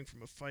recovering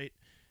from a fight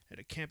at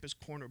a campus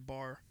corner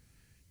bar.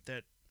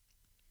 That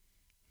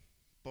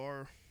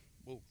bar,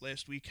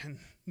 last weekend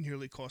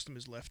nearly cost him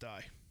his left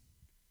eye.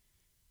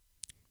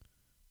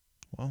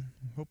 Well,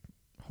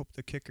 hope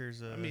the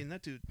kickers. I mean,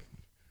 that dude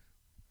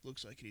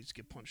looks like he needs to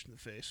get punched in the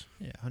face.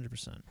 Yeah,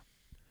 100%.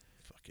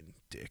 Fucking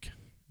dick.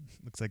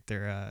 Looks like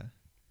they're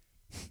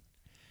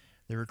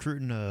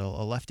recruiting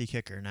a lefty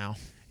kicker now.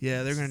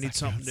 Yeah, they're gonna need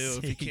Fucking something new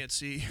if he insane. can't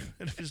see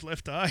out of his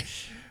left eye.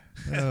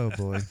 Oh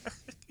boy.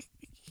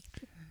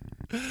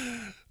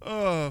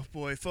 Oh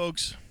boy,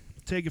 folks,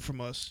 take it from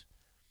us.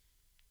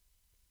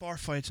 Bar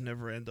fights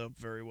never end up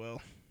very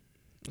well.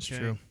 It's Okay?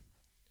 true.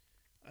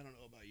 I don't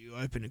know about you.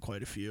 I've been in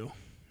quite a few.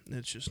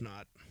 It's just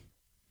not.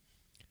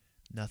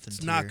 Nothing. It's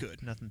to not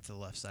good. Nothing to the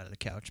left side of the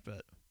couch,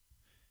 but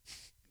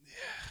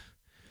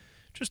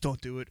Just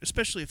don't do it,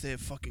 especially if they have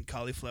fucking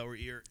cauliflower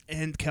ear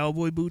and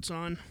cowboy boots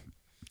on.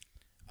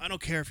 I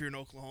don't care if you're in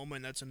Oklahoma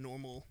and that's a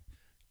normal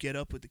get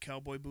up with the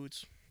cowboy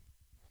boots.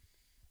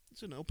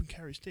 It's an open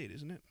carry state,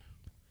 isn't it?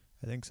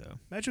 I think so.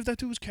 Imagine if that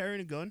dude was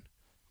carrying a gun.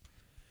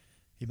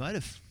 He might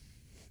have.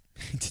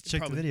 To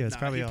check the video. It's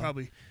probably he all.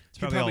 probably It's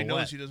probably he probably all knows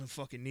wet. he doesn't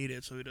fucking need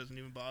it, so he doesn't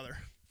even bother.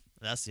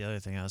 That's the other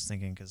thing I was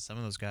thinking, because some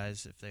of those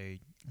guys, if they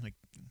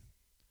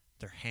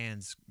their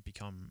hands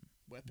become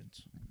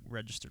Weapons.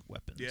 registered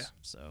weapons. Yeah.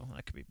 So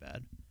that could be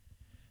bad.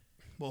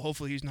 Well,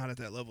 hopefully he's not at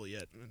that level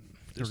yet, and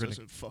this We're gonna-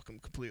 doesn't fuck him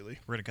completely.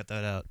 We're gonna cut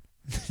that out,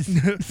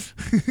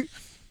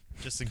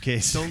 just in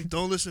case.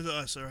 Don't listen to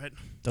us, all right?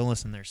 Don't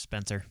listen there,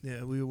 Spencer.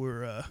 Yeah,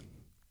 we're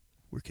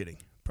kidding.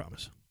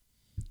 Promise.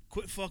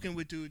 Quit fucking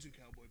with dudes in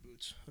cowboy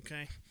boots,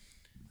 okay?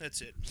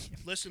 That's it.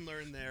 Lesson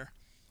learned there.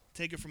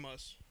 Take it from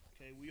us.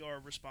 Okay, we are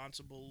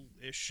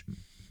responsible-ish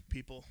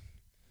people.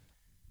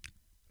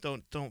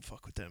 Don't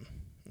fuck with them.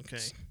 Okay?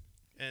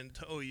 And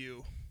to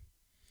OU,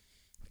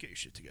 get your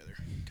shit together.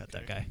 Cut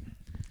that Okay. guy.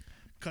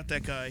 Cut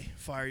that guy.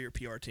 Fire your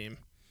PR team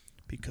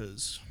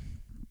because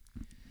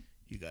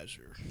you guys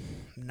are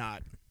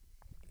not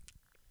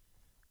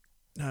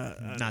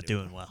Not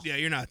doing well. Yeah,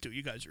 you're not doing.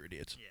 You guys are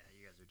idiots. Yeah,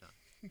 you guys are done.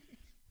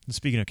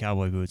 Speaking of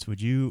cowboy boots,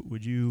 would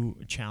you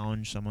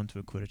challenge someone to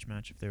a Quidditch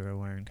match if they were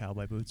wearing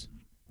cowboy boots?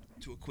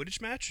 To a Quidditch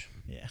match,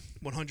 Yeah.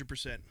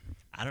 100%.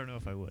 I don't know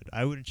if I would.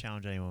 I wouldn't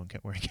challenge anyone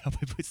wearing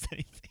cowboy boots to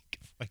anything,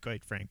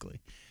 quite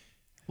frankly.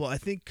 Well, I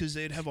think because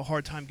they'd have a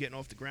hard time getting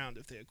off the ground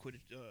if they had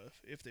Quidditch,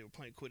 if they were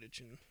playing Quidditch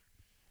in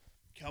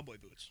cowboy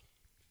boots.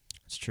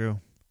 It's true.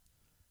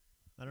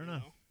 I don't You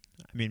know.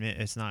 I mean,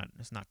 it's not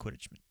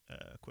Quidditch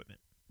equipment.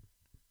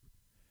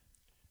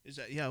 Is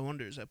that? Yeah, I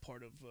wonder. Is that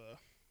part of?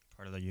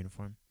 Part of the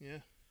uniform. Yeah.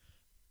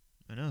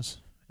 Who knows?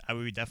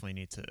 We definitely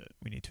need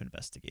to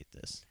investigate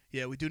this.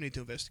 Yeah, we do need to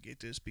investigate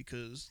this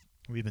because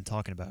We've been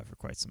talking about it for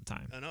quite some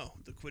time. I know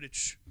the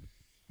Quidditch,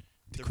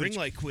 the Quidditch- ring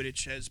light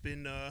Quidditch has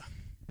been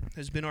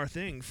our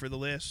thing for the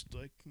last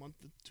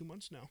 2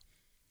 months now.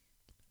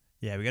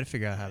 Yeah, we got to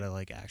figure out how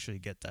to actually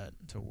get that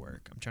to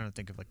work. I'm trying to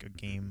think of a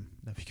game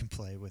that we can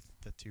play with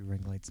the 2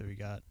 ring lights that we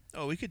got.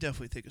 Oh, we could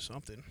definitely think of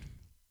something.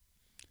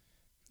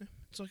 Yeah,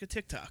 it's like a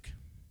TikTok,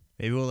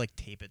 Maybe we'll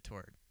tape it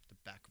toward the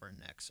back of our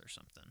necks or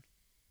something.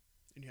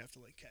 and you have to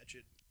catch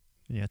it.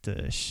 And you have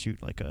to shoot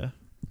a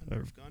A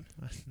Nerf gun.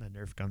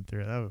 Nerf gun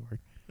through it. That would work.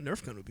 A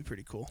Nerf gun would be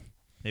pretty cool.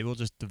 Maybe we'll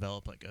just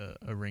develop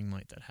a ring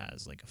light that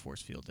has a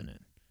force field in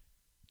it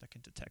that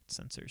can detect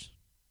sensors.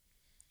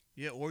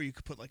 Yeah, or you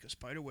could put a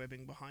spider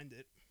webbing behind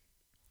it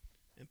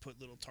and put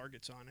little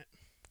targets on it.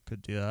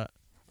 Could do that.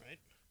 Right?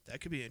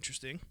 That could be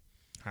interesting.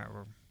 All right,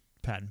 we're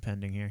patent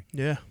pending here.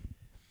 Yeah.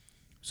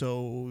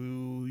 So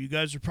you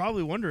guys are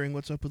probably wondering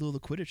what's up with all the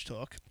Quidditch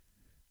talk.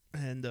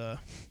 And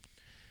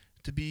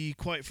to be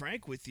quite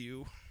frank with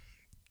you,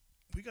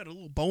 we got a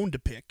little bone to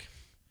pick.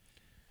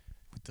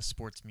 With the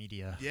sports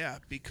media. Yeah,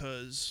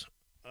 because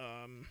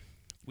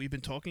we've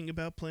been talking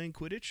about playing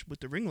Quidditch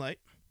with the ring light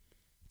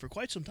for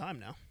quite some time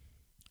now.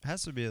 It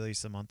has to be at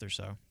least a month or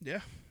so.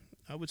 Yeah.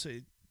 I would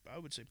say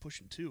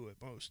pushing 2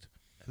 at most.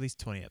 At least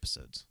 20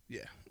 episodes.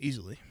 Yeah,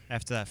 easily.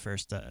 After that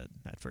first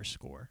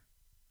score.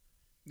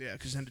 Yeah,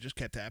 because then it just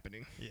kept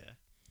happening. Yeah.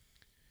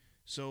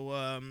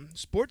 So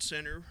Sports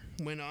Center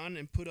went on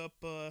and put up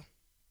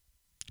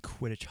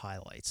Quidditch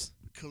highlights.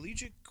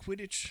 collegiate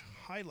Quidditch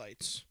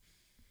highlights.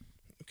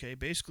 Okay,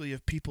 basically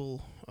of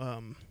people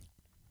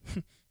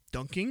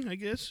dunking, I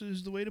guess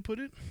is the way to put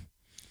it.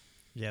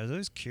 Yeah, I was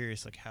always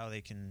curious how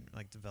they can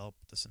develop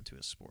this into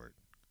a sport.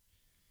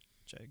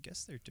 Which I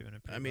guess they're doing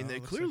it pretty I mean, well. they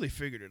It looks clearly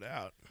figured it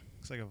out.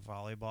 looks like a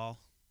volleyball.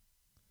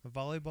 A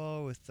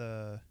volleyball with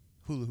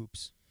hula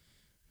hoops.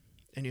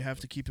 and you have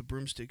to keep a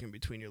broomstick in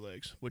between your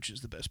legs, which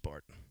is the best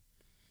part.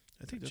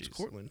 I think that's Jeez.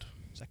 Cortland.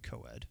 Is that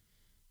co-ed?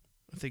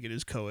 I think it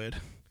is co-ed.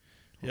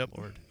 Oh, Yep,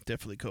 Lord.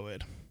 definitely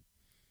co-ed.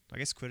 I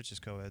guess Quidditch is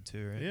co-ed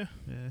too, right? Yeah.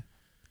 Yeah.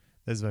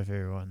 That's my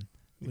favorite one.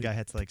 The We guy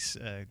had to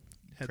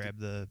had grab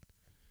the.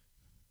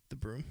 the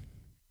broom.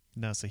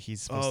 No, so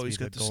he's supposed to be he's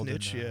the got the golden,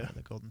 snitch, yeah.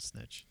 the golden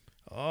snitch.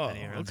 Oh, And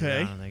he runs okay.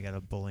 around and they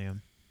gotta bully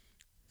him.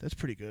 That's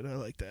pretty good. I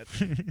like that.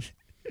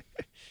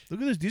 Look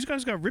at this. These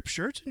guys got ripped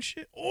shirts and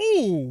shit.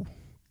 Oh!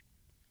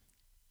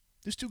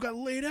 This dude got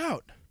laid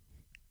out.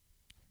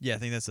 Yeah, I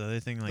think that's the other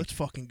thing. Like, Let's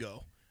fucking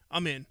go.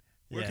 I'm in.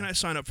 Where yeah. can I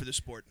sign up for this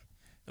sport?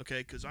 Okay,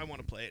 because I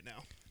want to play it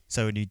now.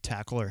 So when you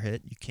tackle or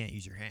hit, you can't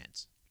use your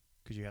hands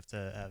because you have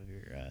to have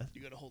your.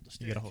 You got to hold the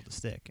stick. You gotta hold the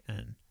stick,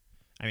 and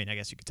I mean, I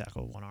guess you could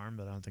tackle with one arm,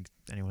 but I don't think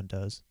anyone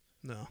does.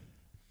 No. Not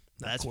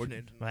That's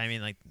coordinated. But I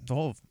mean, like the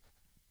whole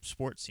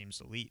sport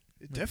seems elite.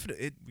 It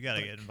definitely. We gotta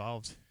like, get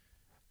involved.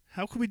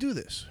 How can we do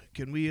this?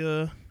 Can we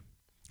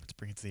Let's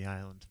bring it to the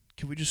island.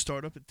 Can we just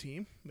start up a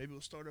team? Maybe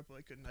we'll start up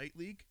like a night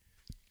league.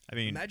 I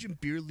mean, Imagine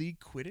beer league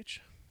Quidditch.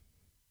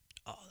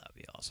 oh, that'd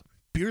be awesome.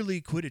 Beer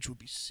league Quidditch would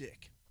be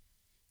sick.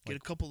 Get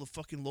Like- a couple of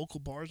fucking local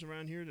bars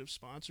around here to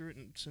sponsor it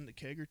and send a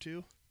keg or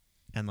two.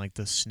 And like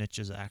the snitch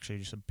is actually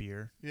just a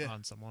beer Yeah.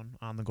 on someone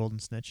on the golden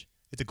snitch.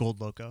 It's a gold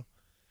loco.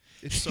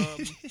 It's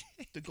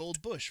the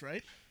Gold Bush,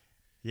 right?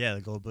 Yeah,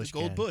 the gold bush. The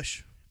Gold can.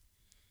 Bush.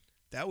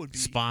 That would be.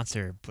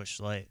 Sponsor Bush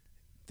Light,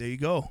 There you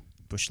go.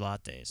 Bush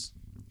Lattes.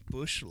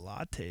 Bush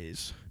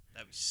lattes.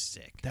 That'd be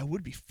sick. That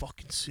would be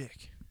fucking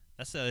sick.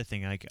 That's the other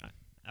thing.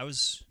 I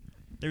was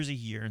there was a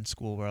year in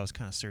school where I was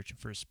kind of searching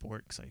for a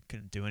sport because I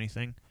couldn't do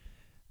anything,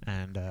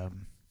 and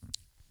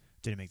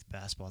didn't make the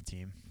basketball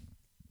team.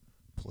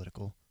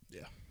 Political.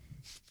 Yeah.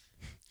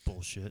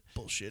 Bullshit.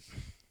 Bullshit.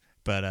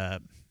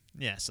 But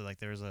yeah. So like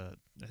there was I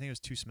think it was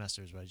 2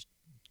 semesters where I just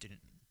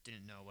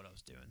didn't know what I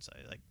was doing. So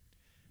I like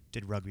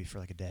did rugby for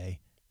like a day.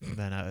 And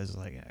then I was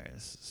like, all right,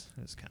 this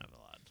is kind of a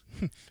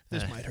lot.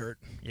 This might hurt.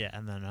 Yeah,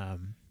 and then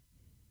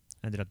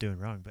ended up doing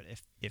wrong. But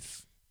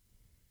if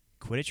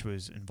Quidditch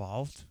was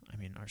involved, I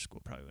mean, our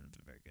school probably wouldn't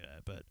have been very good at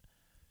it. But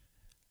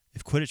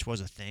if Quidditch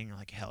was a thing,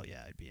 like hell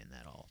yeah, I'd be in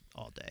that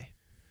all day.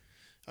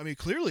 I mean,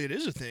 clearly it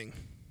is a thing.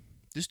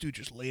 This dude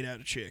just laid out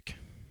a chick.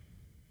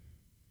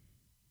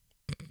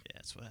 Yeah,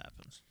 that's what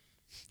happens.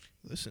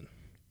 Listen,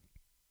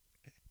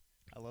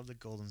 I love the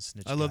golden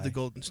snitch. I love guy. the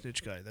golden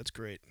snitch guy. That's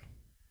great.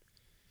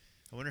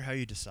 I wonder how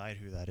you decide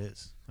who that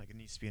is. Like it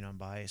needs to be an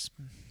unbiased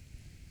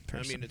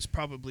person. I mean, it's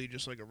probably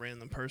just like a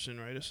random person,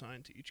 right,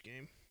 assigned to each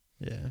game.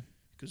 yeah.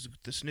 Because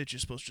the snitch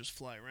is supposed to just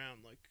fly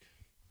around like.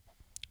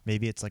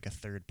 Maybe it's like a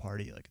third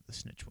party. Like if the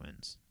snitch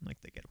wins,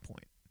 like they get a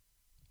point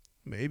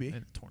Maybe. in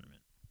the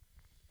tournament.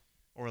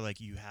 Or like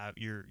you have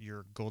your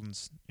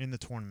in the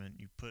tournament,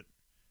 you put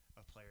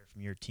a player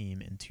from your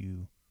team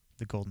into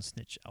the golden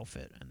snitch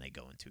outfit, and they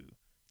go into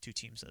 2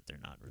 teams that they're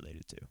not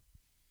related to.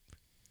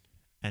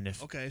 And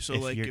if Okay, so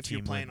if like your if you're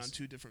team playing wins- on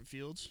 2 different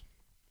fields,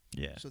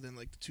 yeah, so then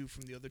like the 2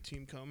 from the other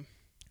team come.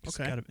 it's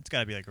okay.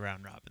 gotta be like a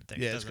round robin thing.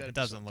 Yeah, it it's gotta it be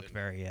doesn't look something.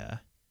 very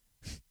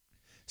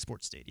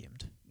sports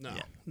stadiumed. No,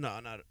 Yeah. no,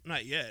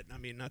 not yet. I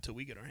mean, not till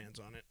we get our hands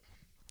on it.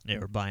 Yeah,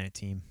 we're buying a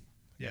team.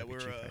 Yeah, Gotta be we're,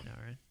 cheap right now,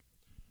 right?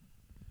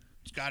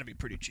 It's got to be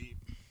pretty cheap.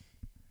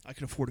 I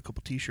can afford a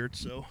couple T-shirts,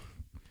 so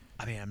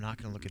I mean, I'm not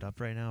gonna look it up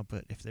right now,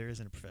 but if there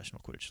isn't a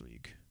professional Quidditch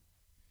league,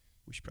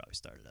 we should probably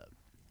start it up.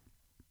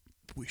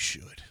 we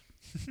should.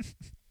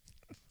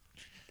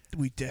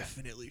 We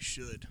definitely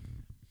should.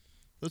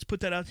 Let's put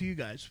that out to you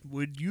guys.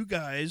 Would you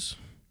guys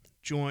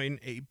join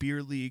a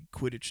beer league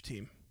Quidditch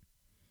team?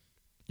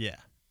 Yeah,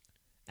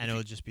 and it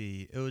would just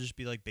be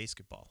like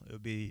basketball. It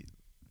would be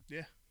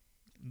Yeah.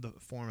 the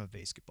form of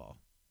basketball,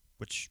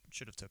 which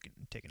should have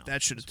taken off.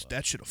 That should as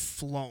well. have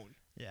flown.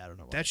 Yeah, I don't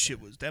know. Why That it shit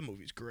didn't. was that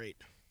movie's great.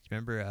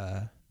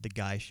 Remember the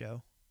Guy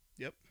Show?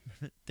 Yep.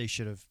 they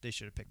should have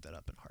picked that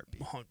up in a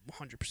heartbeat.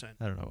 100%.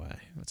 I don't know why.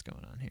 What's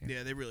going on here?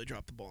 Yeah, they really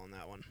dropped the ball on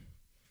that one.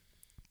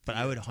 But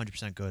Yeah. I would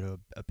 100% go to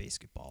a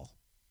basketball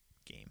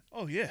game,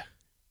 Oh yeah,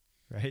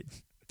 right?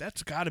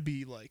 that's got to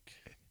be like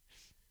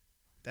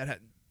that.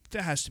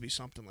 There has to be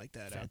something like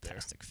that out there.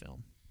 Fantastic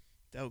film.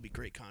 That would be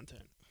great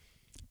content.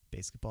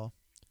 Basketball.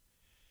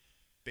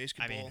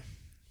 Basketball.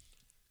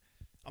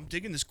 I'm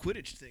digging this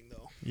Quidditch thing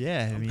though.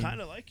 Yeah, I'm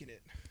kind of liking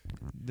it.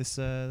 this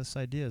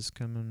idea is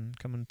coming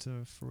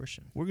to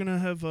fruition. We're gonna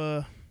have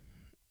an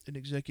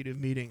executive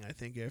meeting, I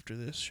think, after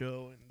this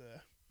show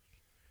and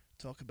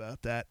talk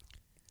about that.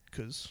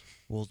 Cause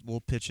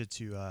We'll pitch it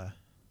to.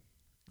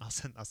 I'll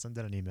send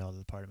out an email to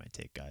the Part of My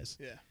Take guys.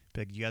 yeah,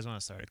 Be like, you guys want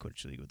to start a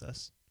Quidditch league with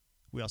us?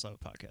 We also have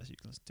a podcast you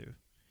can listen to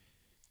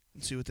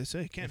let's see what they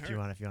say. Can't if hurt. you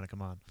want to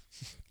come on.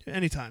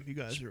 Anytime, you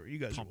guys are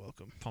Pump.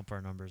 welcome. Pump our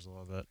numbers a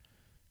little bit.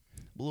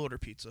 We'll order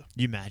pizza.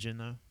 You imagine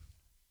though?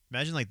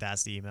 Imagine like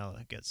that's the email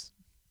that gets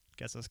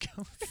us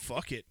going.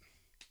 Fuck it.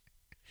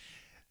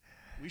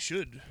 We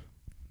should. Can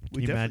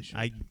We you definitely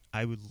imagine? should.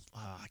 I would.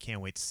 I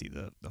can't wait to see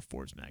the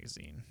Forbes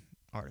magazine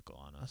article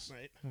on us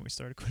Right. when we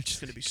start a Quidditch. It's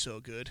gonna be so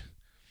good.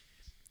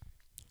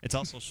 It's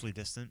all socially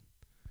distant.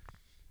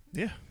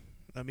 Yeah.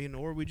 I mean,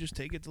 or we just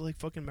take it to like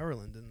fucking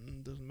Maryland and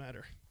it doesn't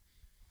matter.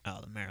 Oh,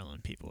 the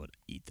Maryland people would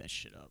eat that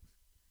shit up.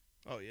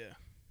 Oh yeah,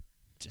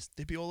 Just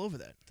they'd be all over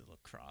that. the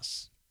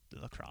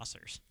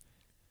lacrossers.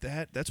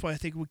 That's why I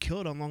think it would kill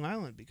it on Long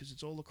Island because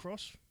it's all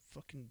lacrosse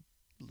fucking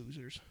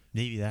losers.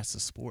 Maybe that's the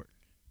sport.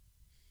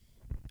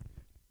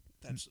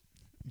 That's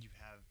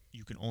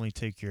You can only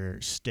take your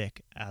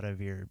stick out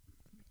of in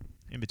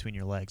between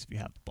your legs if you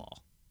have the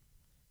ball,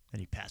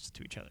 and you pass it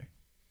to each other.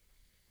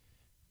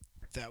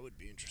 that would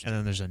be interesting. And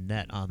then there's a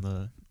net on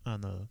the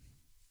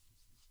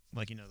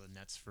like the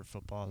nets for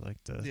football,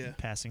 like the Yeah.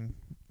 passing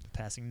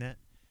net.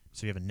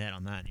 So you have a net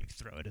on that, and you can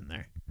throw it in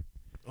there.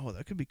 Oh,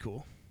 that could be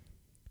cool.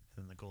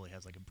 And then the goalie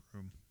has like a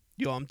broom.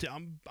 Yo, I'm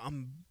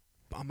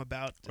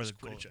about Or this the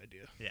Quidditch goal.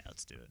 idea. Yeah,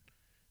 let's do it.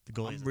 The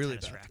goalie I'm has really a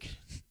tennis about racket.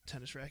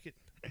 Tennis racket.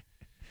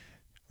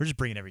 We're just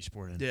bringing every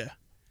sport in. Yeah.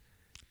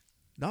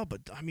 No,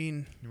 but I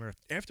mean, We're-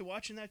 after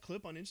watching that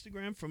clip on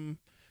Instagram from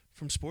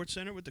Sports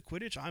Center with the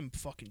Quidditch, I'm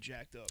fucking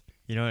jacked up.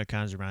 You know what it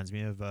kind of reminds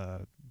me of?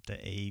 The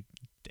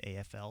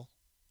AFL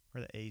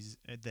or the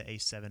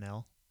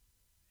A7L.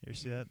 You ever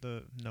see that?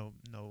 The no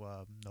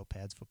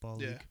pads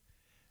football Yeah. league.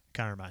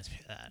 Kind of reminds me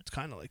of that. It's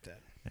kind of like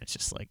that. And it's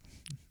just like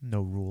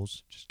no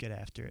rules, just get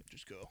after it,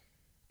 Just go.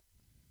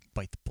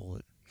 bite the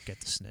bullet, get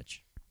the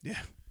snitch.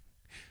 Yeah.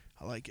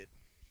 I like it.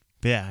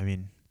 But yeah, I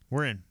mean,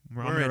 we're in. I'm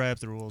We're gonna in. write up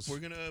the rules. We're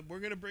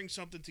gonna bring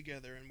something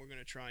together, and we're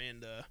gonna try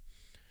and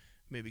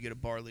maybe get a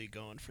bar league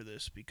going for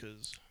this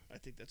because I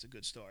think that's a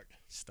good start.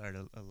 Start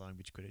a Long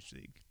Beach Quidditch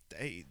league.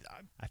 Hey,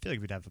 I feel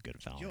like we'd have a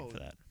good following Yo. for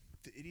that.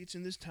 the idiots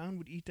in this town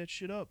would eat that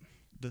shit up.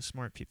 The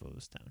smart people of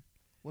this town.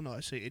 Well, no, I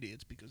say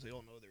idiots because they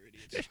all know they're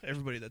idiots.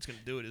 Everybody that's gonna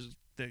do it is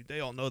they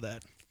all know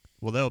that.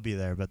 Well, they'll be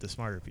there, but the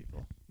smarter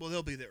people. Well,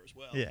 they'll be there as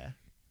well. Yeah.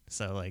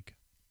 So like,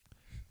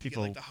 You get,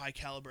 people. like the high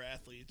caliber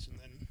athletes, and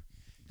then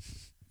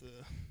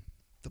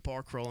the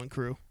bar crawling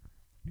crew.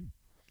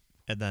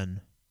 And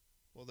then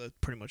Well, they're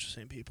pretty much the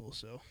same people.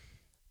 So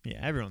yeah,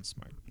 everyone's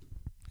smart.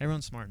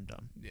 Everyone's smart and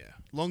dumb. yeah,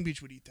 Long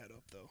Beach would eat that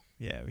up though.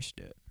 Yeah, we should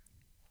do it.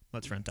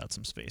 Let's rent out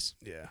some space.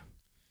 Yeah.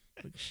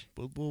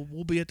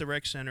 We'll be at the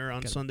rec center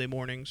on Gotta- Sunday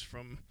mornings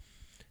from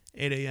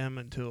 8 a.m.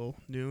 until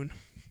noon.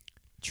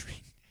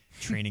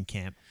 Training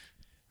camp.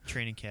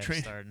 Training camp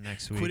Train- starting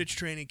next week. Quidditch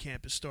training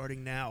camp is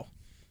starting now.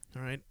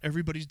 All right,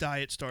 everybody's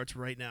diet starts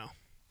right now.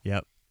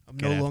 Yep. I'm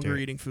Get no after longer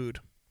it. eating food.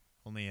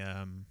 Only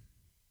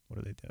what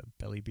do they do?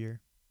 Belly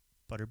beer,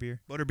 butter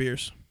beer. Butter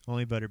beers.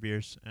 Only butter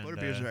beers. And, Butter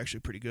beers are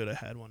actually pretty good. I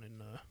had one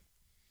in. I had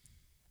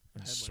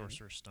one in-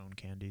 Sorcerer's Stone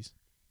candies.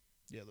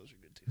 Yeah, those are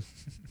good too.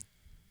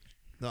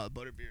 No, the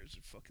butter beers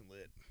are fucking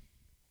lit.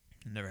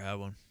 Never had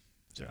one.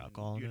 Is there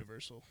alcohol in it?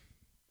 Universal.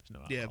 There's no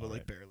alcohol. Yeah, but like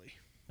right? barely.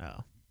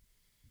 Oh.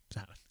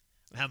 So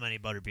how many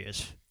butter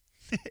beers?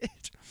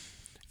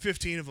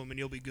 15 of them and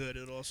you'll be good.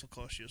 It'll also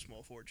cost you a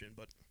small fortune,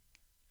 but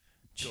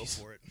go Jeez.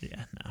 for it.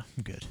 Yeah, no,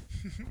 I'm good.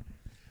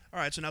 All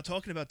right, so now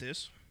talking about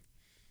this,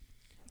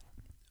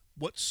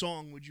 what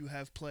song would you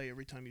have play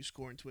every time you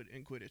score in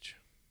Quidditch?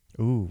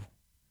 Ooh,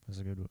 that's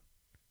a good one.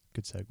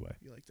 Good segue.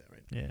 You like that,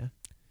 right? Yeah.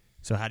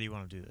 So how do you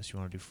want to do this? You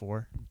want to do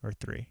 4 or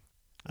 3?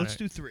 Let's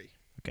do 3.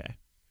 Okay.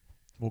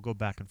 We'll go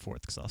back and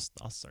forth because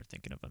I'll start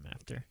thinking of them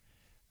after.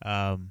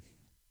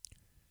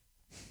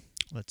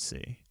 Let's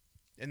see.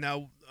 And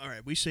now, all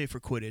right, we say for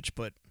Quidditch,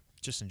 but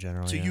Just in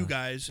general. to yeah. you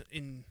guys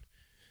in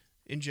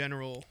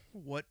general,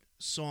 what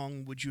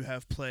song would you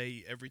have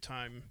play every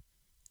time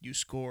you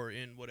score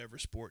in whatever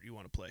sport you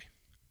want to play?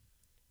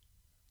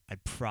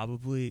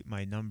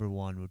 my number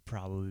one would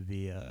probably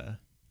be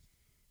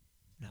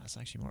no, it's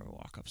actually more of a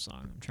walk-up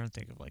song. I'm trying to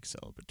think of like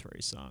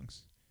celebratory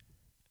songs.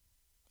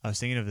 I was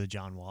thinking of the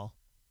John Wall.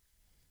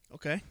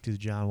 Okay. Do the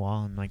John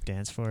Wall and like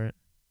dance for it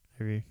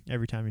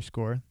every time you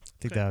score. I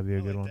think that would be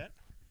a good one. That.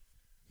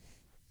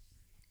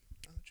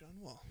 Oh, John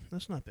Wall.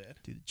 That's not bad.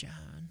 Do the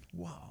John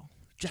Wall.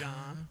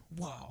 John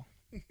Wall.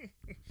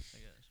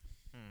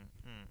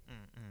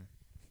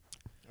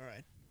 All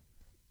right.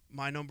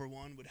 My number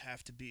one would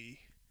have to be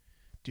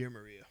Dear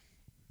Maria.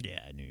 Yeah,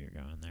 I knew you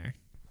were going there.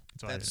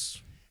 That's why I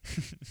That's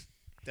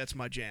that's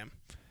my jam.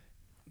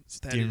 It's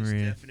That Dear is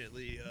Maria.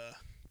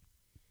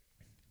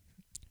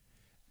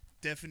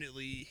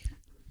 definitely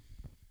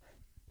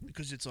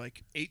because it's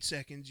like 8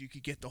 seconds. You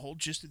could get the whole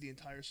gist of the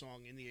entire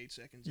song in the 8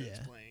 seconds that it's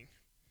Yeah. playing.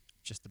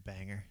 Just a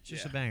banger. It's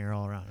just Yeah. a banger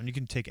all around. And you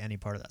can take any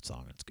part of that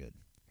song. It's good.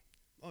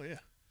 Oh yeah.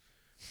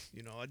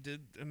 You know, I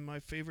did. And my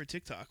favorite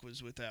TikTok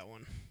was with that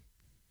one.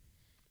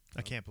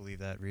 I can't believe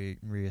that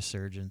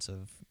resurgence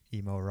of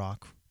emo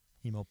rock,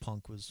 emo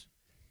punk was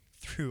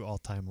through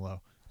all-time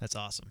low. That's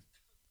awesome.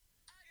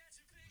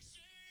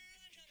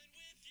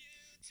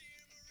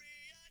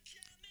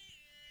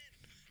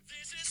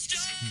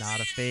 Not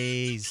a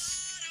phase.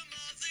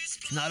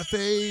 It's not a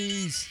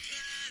phase.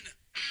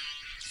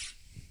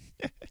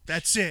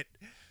 That's it.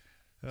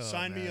 Oh,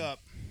 Sign me man. up.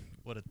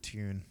 What a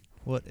tune.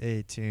 What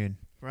a tune.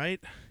 Right?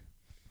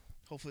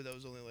 Hopefully that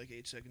was only like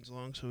 8 seconds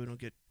long, so we don't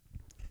get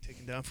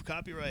taken down for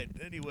copyright.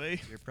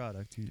 Anyway, Your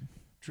product. You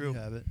true.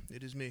 have it.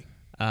 It is me.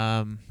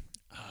 I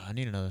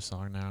need another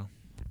song now.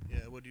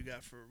 Yeah. What do you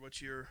got for?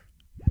 What's your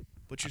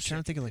What's I'm your trying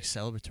to think of like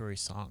second celebratory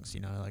songs.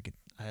 You know,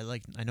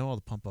 I know all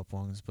the pump up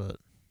ones, but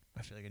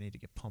I feel like I need to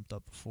get pumped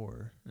up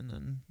before, and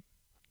then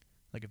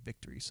like a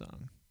victory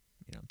song.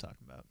 You know what I'm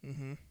talking about. pick?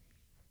 Mm-hmm.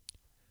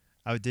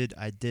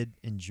 I did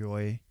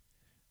enjoy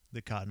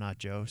the Cotton Eye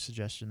Joe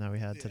suggestion that we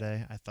had Yeah.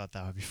 today. I thought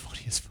that would be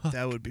funny as fuck.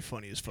 That would be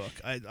funny as fuck.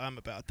 I'm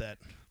about that.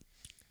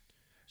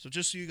 So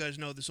just so you guys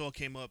know, this all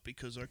came up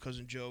because our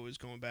cousin Joe is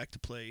going back to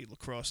play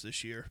lacrosse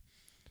this year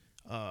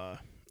at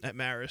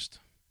Marist.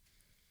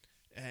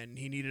 And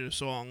he needed a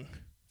song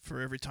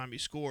for every time he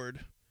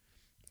scored.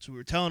 So we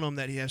were telling him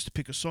that he has to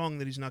pick a song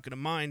that he's not going to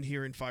mind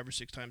hearing 5 or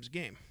 6 times a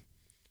game.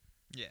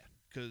 Yeah.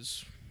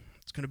 Because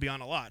it's going to be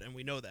on a lot, and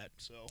we know that.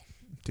 So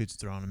Dude's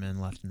throwing them in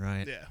left and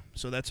right. yeah,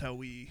 so that's how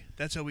we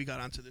got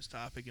onto this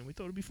topic, and we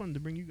thought it'd be fun to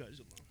bring you guys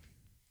along.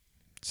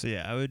 So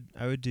yeah,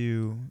 I would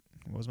do,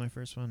 what was my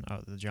first one?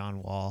 Oh, the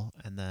John Wall,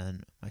 and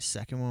then my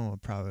second one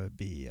would probably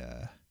be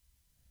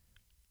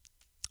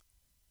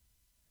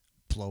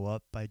Blow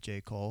Up by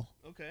J. Cole.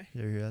 Okay.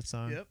 You ever hear that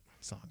song? Yep.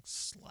 Song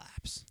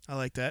slaps. I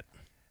like that.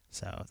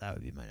 So that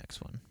would be my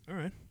next one. All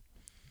right.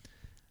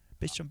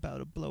 Bitch, I'm about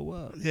to blow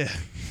up. Yeah.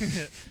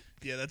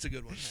 Yeah, that's a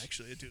good one,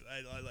 actually.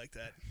 I like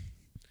that.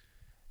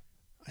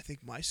 I think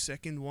my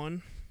second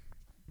one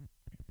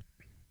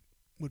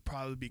would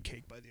probably be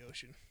Cake by the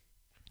Ocean.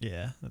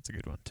 Yeah, that's a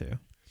good one too.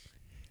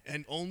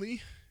 And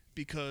only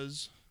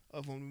because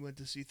of when we went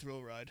to see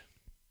Thrill Ride.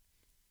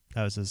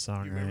 That was his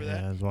song, You right? remember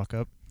that? Yeah, it was Walk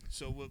Up.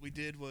 So what we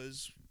did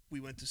was we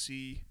went to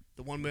see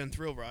the one-man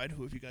Thrill Ride,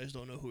 who if you guys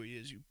don't know who he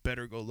is, you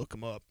better go look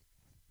him up.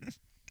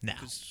 Now.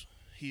 Because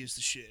he is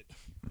the shit.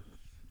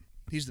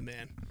 He's the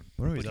man.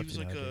 What are we But up he was to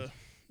like nowadays?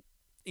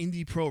 a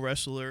indie pro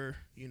wrestler,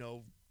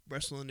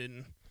 wrestling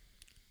in,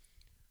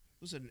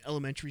 was it an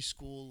elementary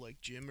school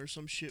like gym or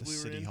some shit The we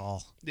were City in?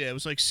 Hall. Yeah, it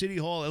was like City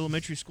Hall,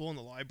 elementary school, and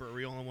the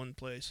library all in one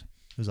place.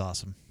 It was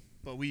awesome.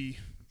 But we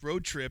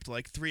road tripped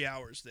like 3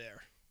 hours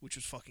there, which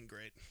was fucking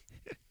great.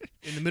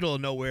 In the middle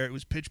of nowhere, it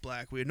was pitch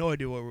black. We had no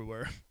idea where we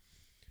were.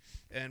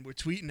 And we're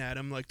tweeting at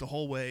him like the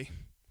whole way.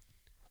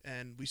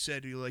 And we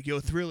said, "You're like, yo,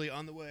 Thrilly,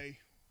 on the way,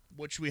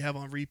 what should we have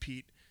on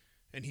repeat?"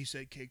 And he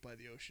said Cake by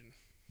the Ocean.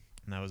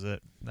 And that was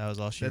it. That was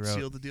all she That wrote.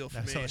 sealed the deal for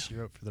That's me. all she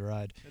wrote for the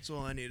ride. That's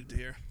all I needed to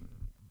hear.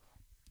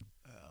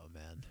 Oh,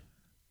 man.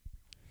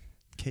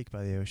 Cake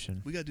by the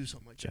Ocean. We got to do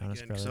something like that Jonas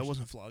again because I Brothers.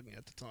 wasn't vlogging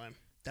at the time.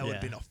 That would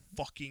have Yeah. been a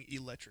fucking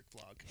electric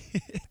vlog.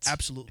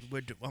 Absolutely.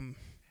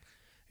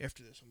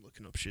 After this, I'm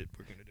looking up shit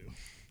we're going to do.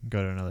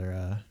 Go to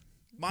another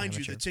Mind you,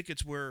 Amateur. the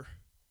tickets were,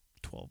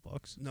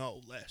 $12.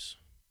 no, less.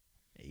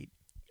 8.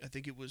 I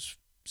think it was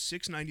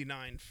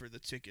 $6.99 for the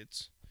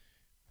tickets.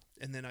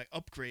 And then I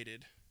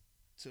upgraded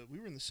to, we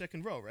were in the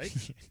second row, right?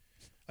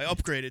 I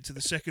upgraded to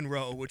the second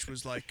row, which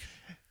was like,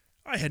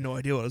 I had no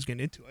idea what I was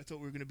getting into. I thought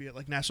we were going to be at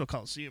like Nassau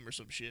Coliseum or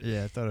some shit.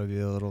 Yeah, I thought it would be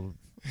a little.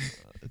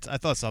 I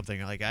thought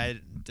something like I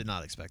did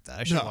not expect that.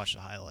 I should have No. watched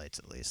the highlights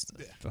at least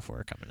Yeah.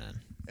 before coming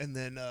in, And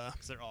then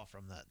because they're all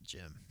from that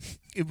gym.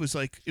 it was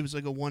like a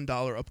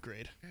 $1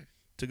 upgrade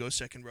to go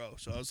second row.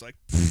 So I was like,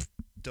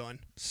 done.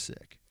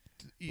 Sick.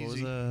 Easy. What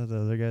was the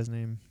other guy's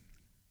name?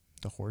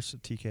 The horse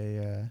of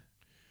TKO.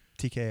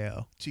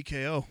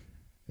 TKO.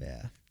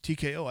 Yeah,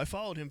 TKO. I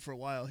followed him for a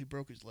while. He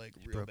broke his leg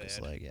he real broke bad. his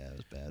leg. Yeah, it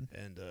was bad.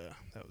 And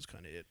that was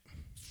kind of it.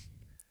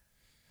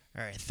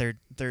 All right, third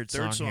Third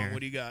song song, here. what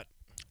do you got?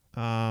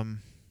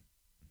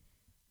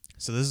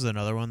 So this is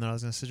another one that I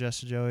was gonna suggest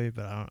to Joey,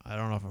 but I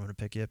don't know if I'm gonna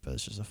pick it, but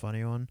it's just a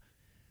funny one.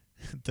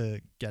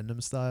 The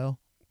Gundam Style,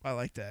 I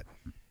like that.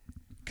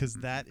 because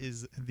that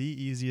is the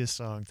easiest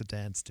song to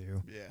dance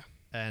to. Yeah.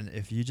 And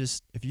if you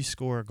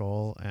score a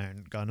goal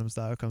and Gundam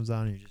Style comes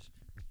on, and you just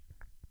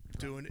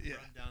Doing it, yeah.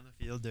 run down the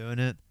field doing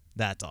it.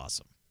 That's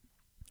awesome.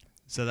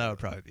 So that would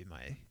probably be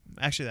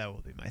that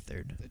will be my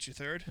third, That's your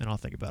third? and I'll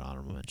think about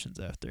honorable mentions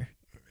after.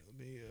 All right, let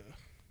me,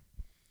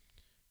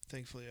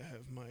 thankfully I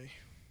have my,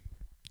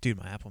 Dude,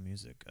 my Apple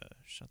Music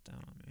shut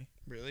down on me.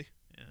 really?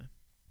 Yeah,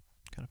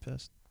 kind of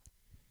pissed.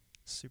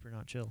 Super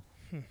not chill.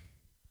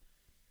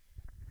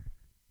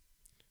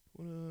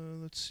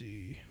 Let's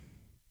see.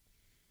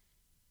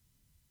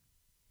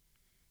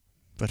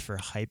 But for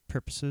hype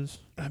purposes,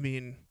 I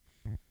mean,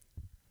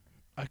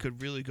 I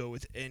could really go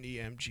with any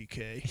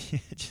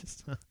MGK.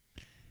 just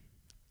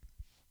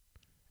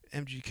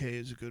MGK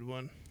is a good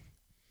one.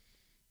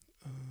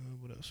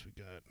 What else we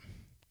got?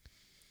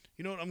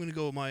 You know what? I'm going to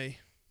go with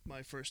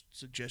my first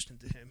suggestion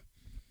to him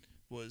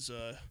was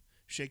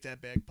Shake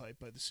That Bagpipe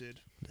by the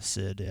Sid. the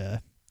Sid. Yeah,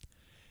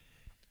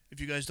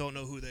 If you guys don't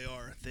know who they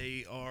are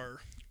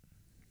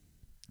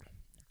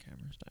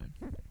camera's down.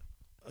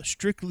 a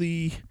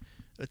strictly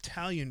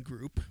Italian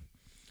group.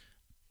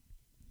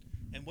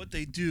 And what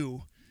they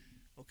do,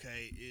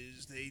 okay,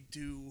 is they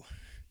do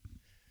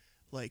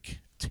like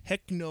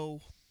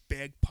techno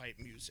bagpipe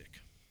music.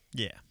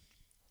 Yeah,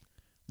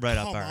 right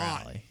up Come our on.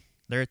 alley.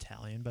 They're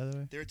Italian, by the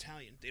way. They're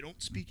Italian. They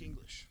don't speak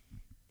English.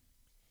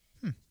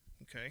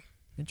 Okay,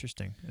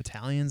 Interesting.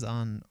 Italians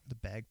on the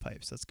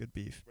bagpipes. That's good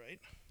beef. right?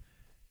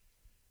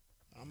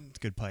 It's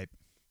good pipe.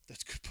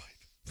 That's good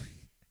pipe.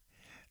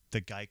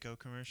 the Geico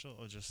commercial,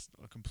 or just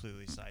a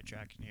completely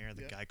sidetracking here.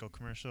 The Yeah. Geico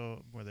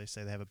commercial where they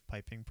say they have a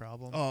piping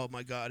problem, Oh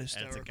my God, and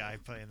hysterical! it's a guy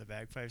playing the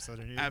bagpipes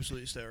underneath.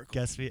 Absolutely hysterical.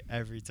 Gets me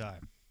every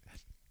time.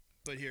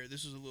 But here,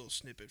 this is a little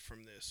snippet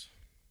from this.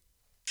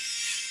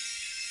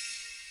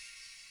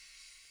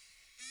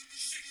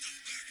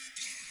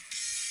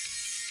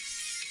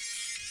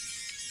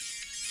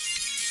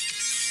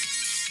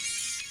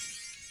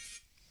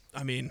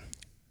 I mean,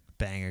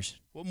 Bangers.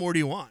 what more do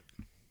you want?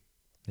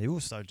 Maybe we'll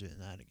start doing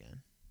that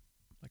again,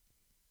 like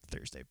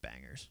Thursday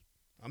bangers.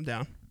 I'm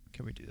down.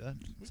 Can we do that?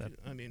 Is that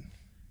I mean,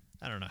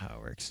 I don't know how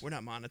it works. we're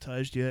not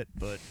monetized yet,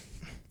 but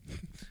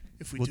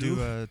if we We'll do,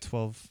 do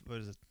 12. What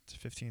is it?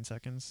 15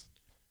 seconds.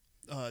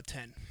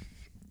 10.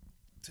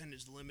 10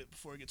 is the limit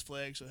before it gets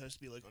flagged, so it has to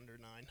be like under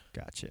 9.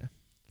 Gotcha.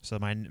 So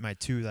my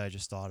two that I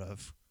just thought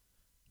of.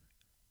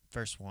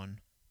 First one,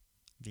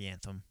 the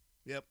anthem.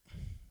 Yep.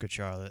 Good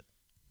Charlotte,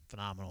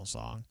 phenomenal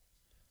song.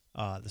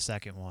 The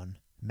second one,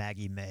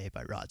 Maggie May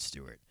by Rod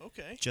Stewart.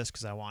 Okay. Just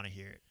because I want to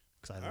hear it,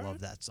 because I All love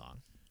right. that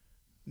song,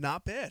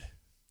 Not bad.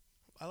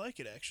 I like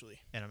it, actually.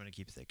 and I'm gonna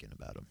keep thinking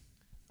about him.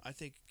 I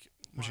think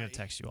I'm just gonna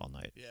text you all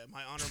night. Yeah,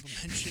 my honorable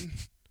mention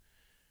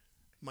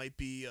might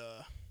be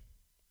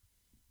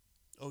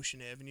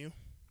Ocean Avenue.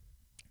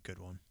 Good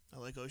one. I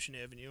like Ocean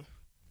Avenue.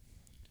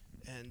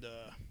 And,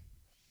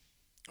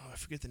 I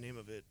forget the name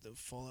of it. The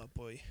Fall Out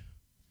Boy.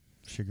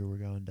 Sugar, we're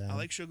going down. I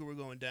like Sugar We're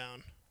Going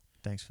Down.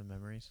 Thanks for the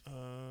memories.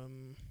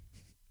 Hold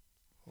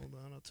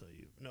on, I'll tell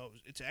you. No,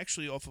 it's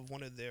actually off of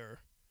one of their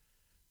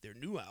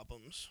new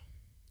albums.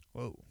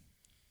 Whoa.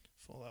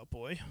 Fall Out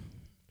Boy.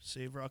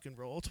 Save Rock and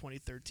Roll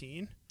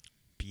 2013.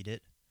 Beat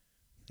It.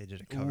 They did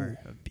a cover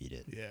of Beat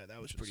It. Yeah,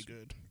 that was pretty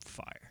good.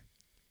 Fire.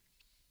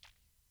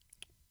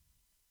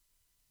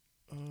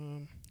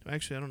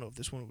 Actually, I don't know if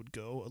this one would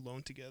go.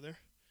 Alone Together.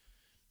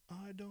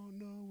 I don't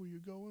know where you're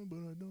going, but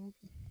I don't.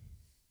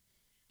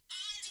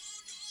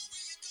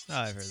 Oh,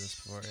 I've heard this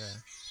before, yeah.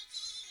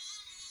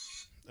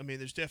 I mean,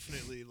 there's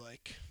definitely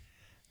like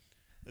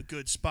a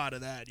good spot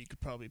of that you could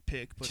probably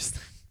pick, but Just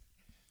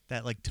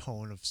that like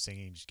tone of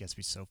singing just gets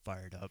me so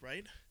fired up.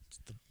 right? It's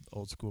the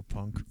old school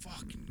punk.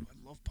 Fuck,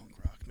 I love punk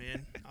rock,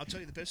 man. I'll tell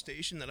you the best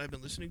station that I've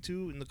been listening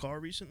to in the car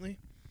recently.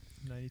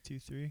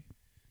 92.3.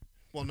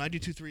 Well,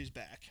 92.3 is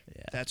back.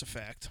 Yeah. That's a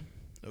fact.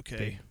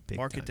 Okay, Big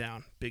mark it time.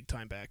 down. Big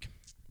time back.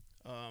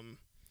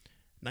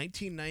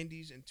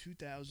 1990s and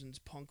 2000s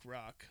punk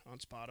rock on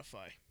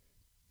Spotify.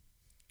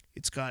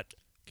 It's got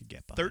Could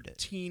get behind it.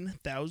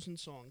 13,000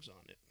 songs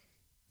on it.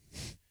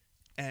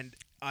 And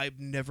I've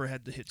never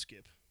had the hit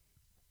skip.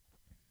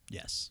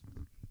 Yes.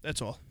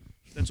 That's all.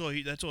 That's all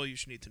you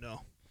should need to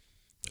know.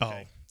 Oh,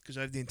 Because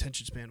I have the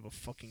attention span of a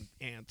fucking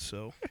ant,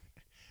 so.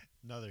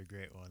 another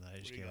great one that I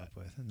just What do you came got? up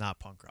with. Not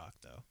punk rock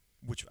though.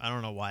 Which I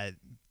don't know why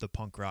the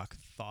punk rock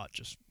thought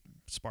just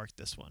sparked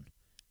this one.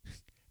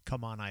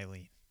 Come on,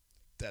 Eileen.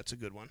 That's a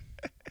good one.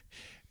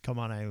 Come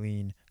on,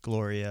 Eileen.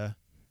 Gloria.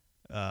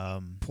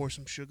 Pour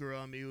Some Sugar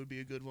on Me would be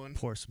a good one.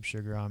 Pour some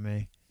sugar on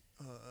me.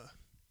 Uh,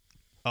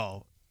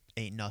 Oh,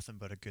 ain't nothing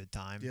but a good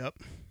time. yep.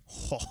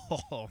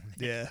 Oh, man.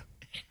 Yeah.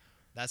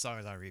 That song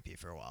was on repeat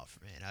for a while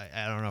for me. And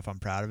I don't know if I'm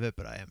proud of it,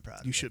 but I am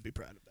proud of You it. should be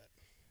proud of that.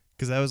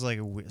 Because that was like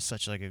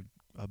such like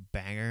a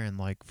banger, and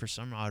like for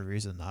some odd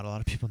reason, not a lot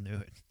of people knew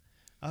it.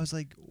 I was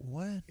like,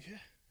 what? Yeah.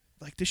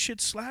 Like, this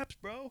shit slaps,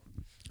 bro.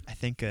 I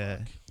think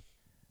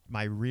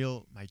my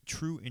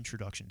true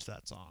introduction to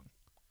that song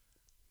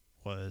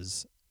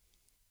was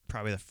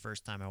probably the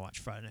first time I watched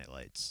Friday Night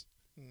Lights,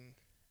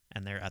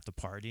 and they're at the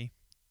party,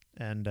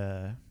 and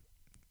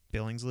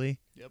Billingsley.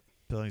 Yep.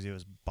 Billingsley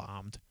was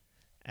bombed,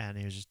 and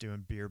he was just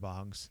doing beer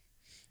bongs,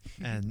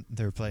 and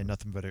they were playing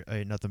nothing but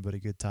a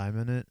good time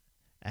in it,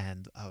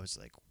 and I was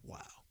like, wow,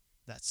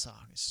 that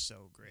song is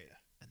so great,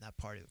 and that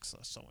party looks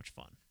so much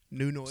fun.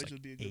 New It's Noise like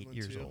would be a good 8 one,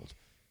 years too. old.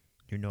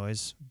 New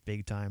Noise,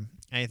 big time.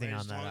 Anything Right,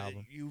 on as that long as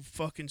album. You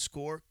fucking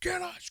score.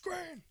 Can I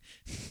scream?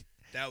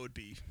 That would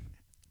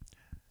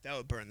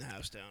burn the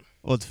house down.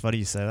 Well, it's funny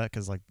you say that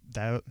because like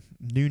that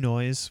New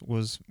Noise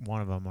was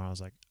one of them where I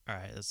was like, all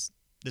right, this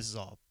is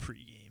all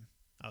pregame.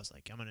 I was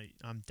like,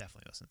 I'm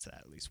definitely listening to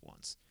that at least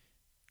once.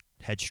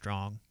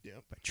 Headstrong.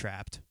 Yep. By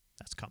Trapped.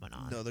 That's coming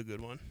on. Another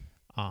good one.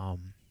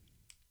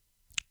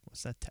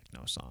 What's that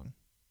techno song?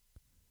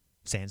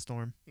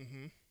 Sandstorm.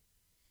 Mm-hmm.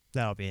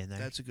 That'll be in there.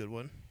 That's a good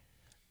one.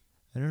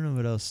 I don't know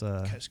what else.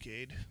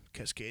 Cascade.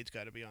 Cascade's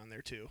got to be on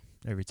there, too.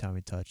 Every time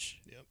we touch.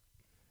 Yep.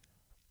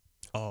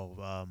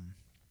 Oh,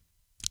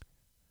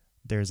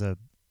 there's a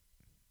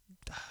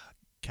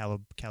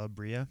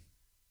Calabria.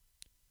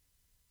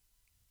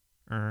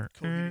 Coheed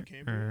and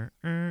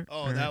Cambria?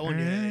 Oh, that one?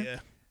 Yeah.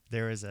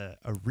 There was a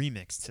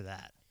remix to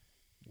that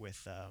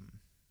with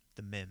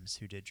the Mims,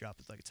 who did Drop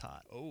It Like It's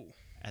Hot. Oh.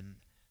 And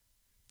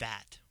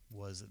that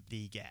was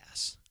the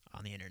gas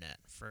on the internet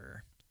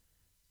for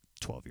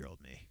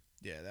 12-year-old me.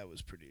 Yeah, that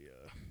was pretty,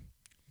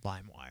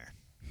 LimeWire.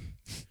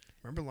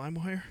 Remember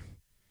LimeWire?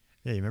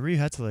 Yeah, you remember you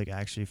had to like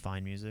actually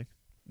find music?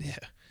 Yeah.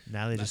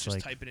 Now they Not just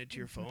like type it into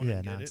your phone yeah,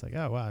 and now get it's it. like,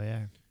 oh wow, yeah.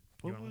 You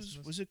What wanna listen to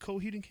this? was it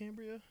Coheed and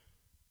Cambria?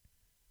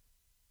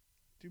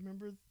 Do you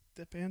remember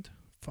that band?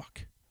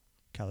 Fuck.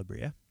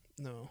 Calabria.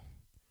 No.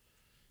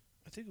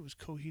 I think it was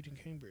Coheed and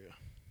Cambria.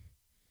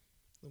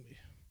 Let me.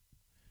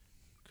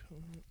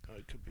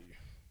 I could be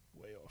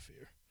way off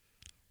here.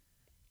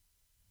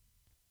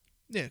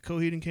 Yeah,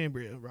 Coheed and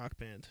Cambria, rock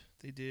band.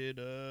 They did,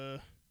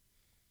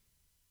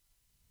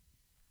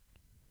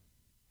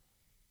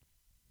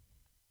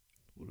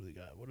 What do we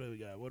got?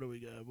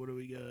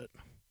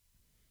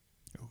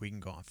 We can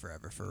go on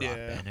forever for rock Yeah.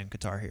 band and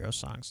Guitar Hero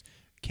songs.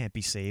 Can't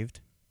Be Saved.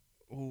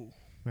 Oh,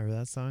 Remember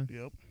that song?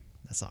 yep.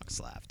 That song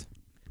slapped.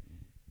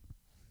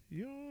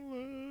 Your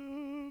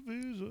love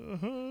is a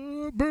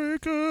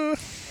heartbreaker.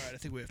 All right, I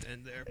think we have to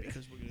end there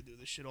because we're gonna do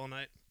this shit all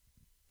night.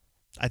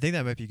 I think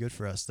that might be good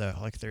for us though,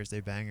 like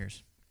Thursday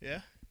bangers.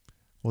 Yeah.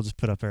 We'll just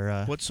put up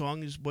our What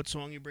song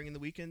you bringing the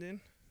weekend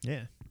in?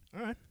 yeah.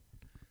 All right,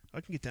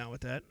 I can get down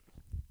with that.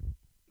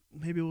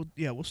 Maybe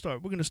we'll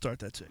start. We're gonna start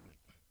that segment.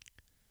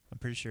 I'm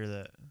pretty sure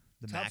that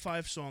the Top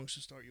 5 songs to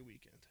start your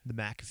weekend. the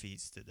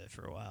McAfees did that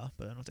for a while,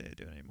 but I don't think they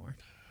do it anymore.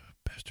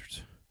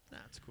 Bastards. Nah,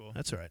 it's cool.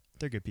 That's all right.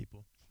 They're good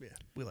people. Yeah,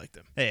 we like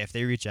them. Hey, if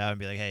they reach out and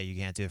be like, "Hey, you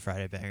can't do a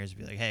Friday bangers,"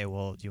 be like, "Hey,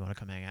 well, do you want to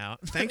come hang out?"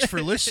 Thanks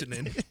for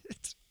listening.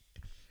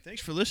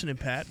 Thanks for listening,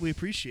 Pat. We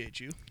appreciate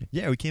you.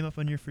 Yeah, we came up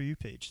on your For You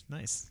page.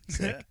 Nice.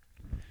 Sick.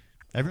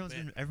 Everyone's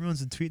man.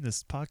 been tweeting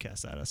this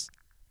podcast at us.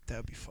 That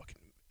would be fucking.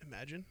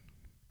 Imagine.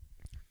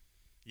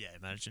 Yeah,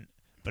 imagine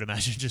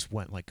just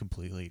went like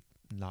completely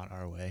not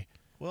our way.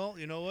 Well,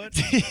 you know what?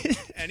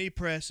 Any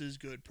press is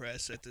good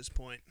press at this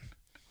point.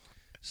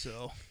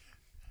 So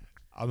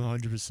I'm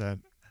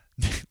 100%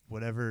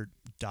 whatever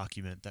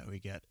document that we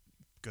get,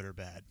 good or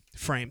bad,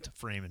 framed.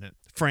 framing it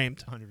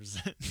Framed.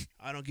 100%.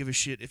 I don't give a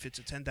shit if it's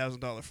a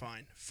 $10,000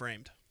 fine.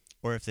 Framed.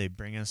 Or if they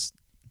bring us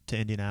to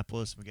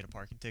Indianapolis and we get a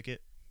parking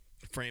ticket,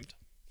 Framed.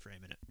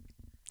 framing it.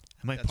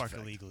 I might That's a park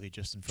fact. illegally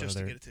just in front Just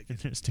of to their, get a ticket in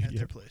their at studio.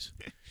 their place.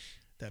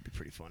 That'd be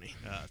pretty funny.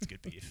 That's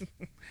good beef.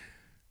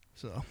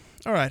 So,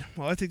 all right.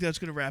 Well, I think that's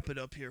going to wrap it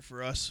up here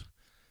for us.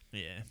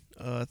 Yeah.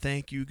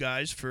 Thank you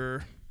guys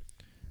for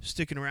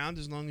sticking around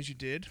as long as you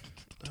did.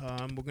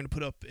 We're going to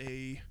put up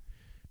a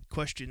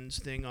questions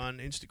thing on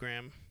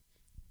Instagram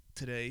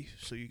today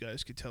so you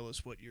guys could tell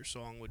us what your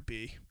song would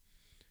be.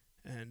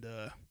 And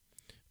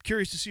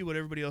curious to see what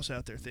everybody else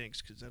out there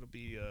thinks because that'll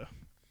be, I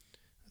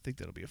think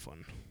that'll be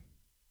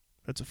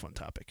that's a fun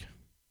topic.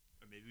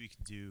 Or maybe we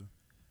could do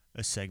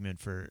a segment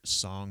for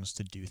songs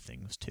to do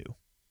things to.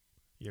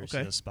 You ever Okay.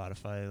 see the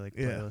Spotify like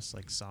Yeah. playlist,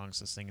 like songs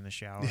to sing in the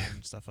shower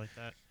and stuff like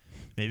that?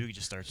 Maybe we could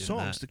just start doing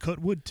Songs that. to cut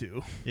wood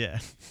to. Yeah.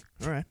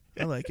 All right.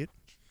 I like it.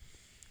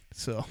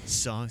 So,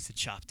 Songs to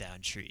chop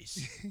down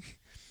trees in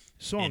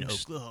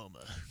songs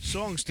Oklahoma.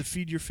 songs to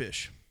feed your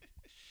fish.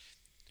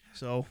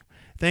 So,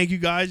 thank you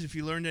guys. If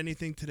you learned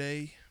anything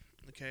today,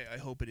 okay, I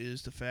hope it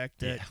is the fact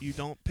that Yeah. you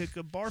don't pick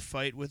a bar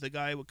fight with a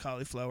guy with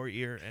cauliflower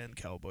ear and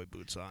cowboy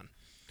boots on.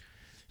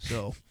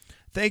 So,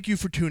 thank you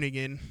for tuning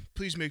in.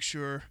 Please make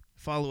sure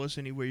follow us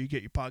anywhere you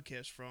get your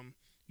podcast from.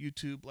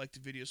 YouTube, like the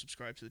video,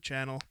 subscribe to the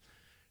channel.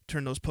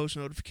 Turn those post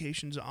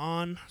notifications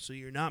on so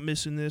you're not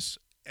missing this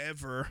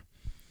ever.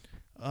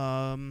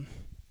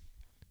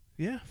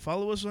 Yeah,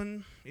 follow us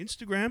on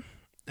Instagram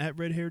at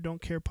Red Hair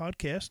Don't Care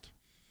Podcast.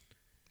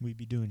 We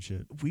be doing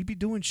shit. We be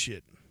doing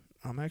shit.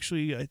 I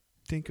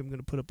think I'm going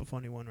to put up a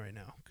funny one right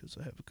now because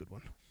I have a good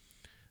one.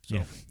 So,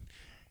 Yeah.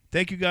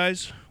 Thank you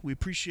guys. We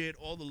appreciate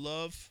all the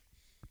love.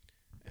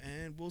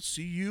 And we'll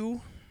see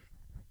you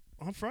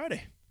on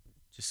Friday.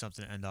 Just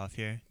something to end off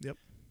here. Yep.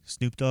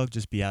 Snoop Dogg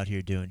just be out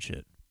here doing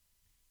shit.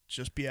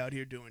 Just be out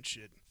here doing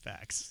shit.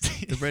 Facts.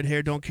 The Red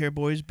Hair Don't Care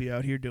boys be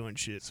out here doing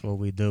shit. That's what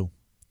we do.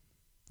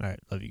 All right.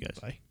 Love you guys.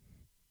 Bye.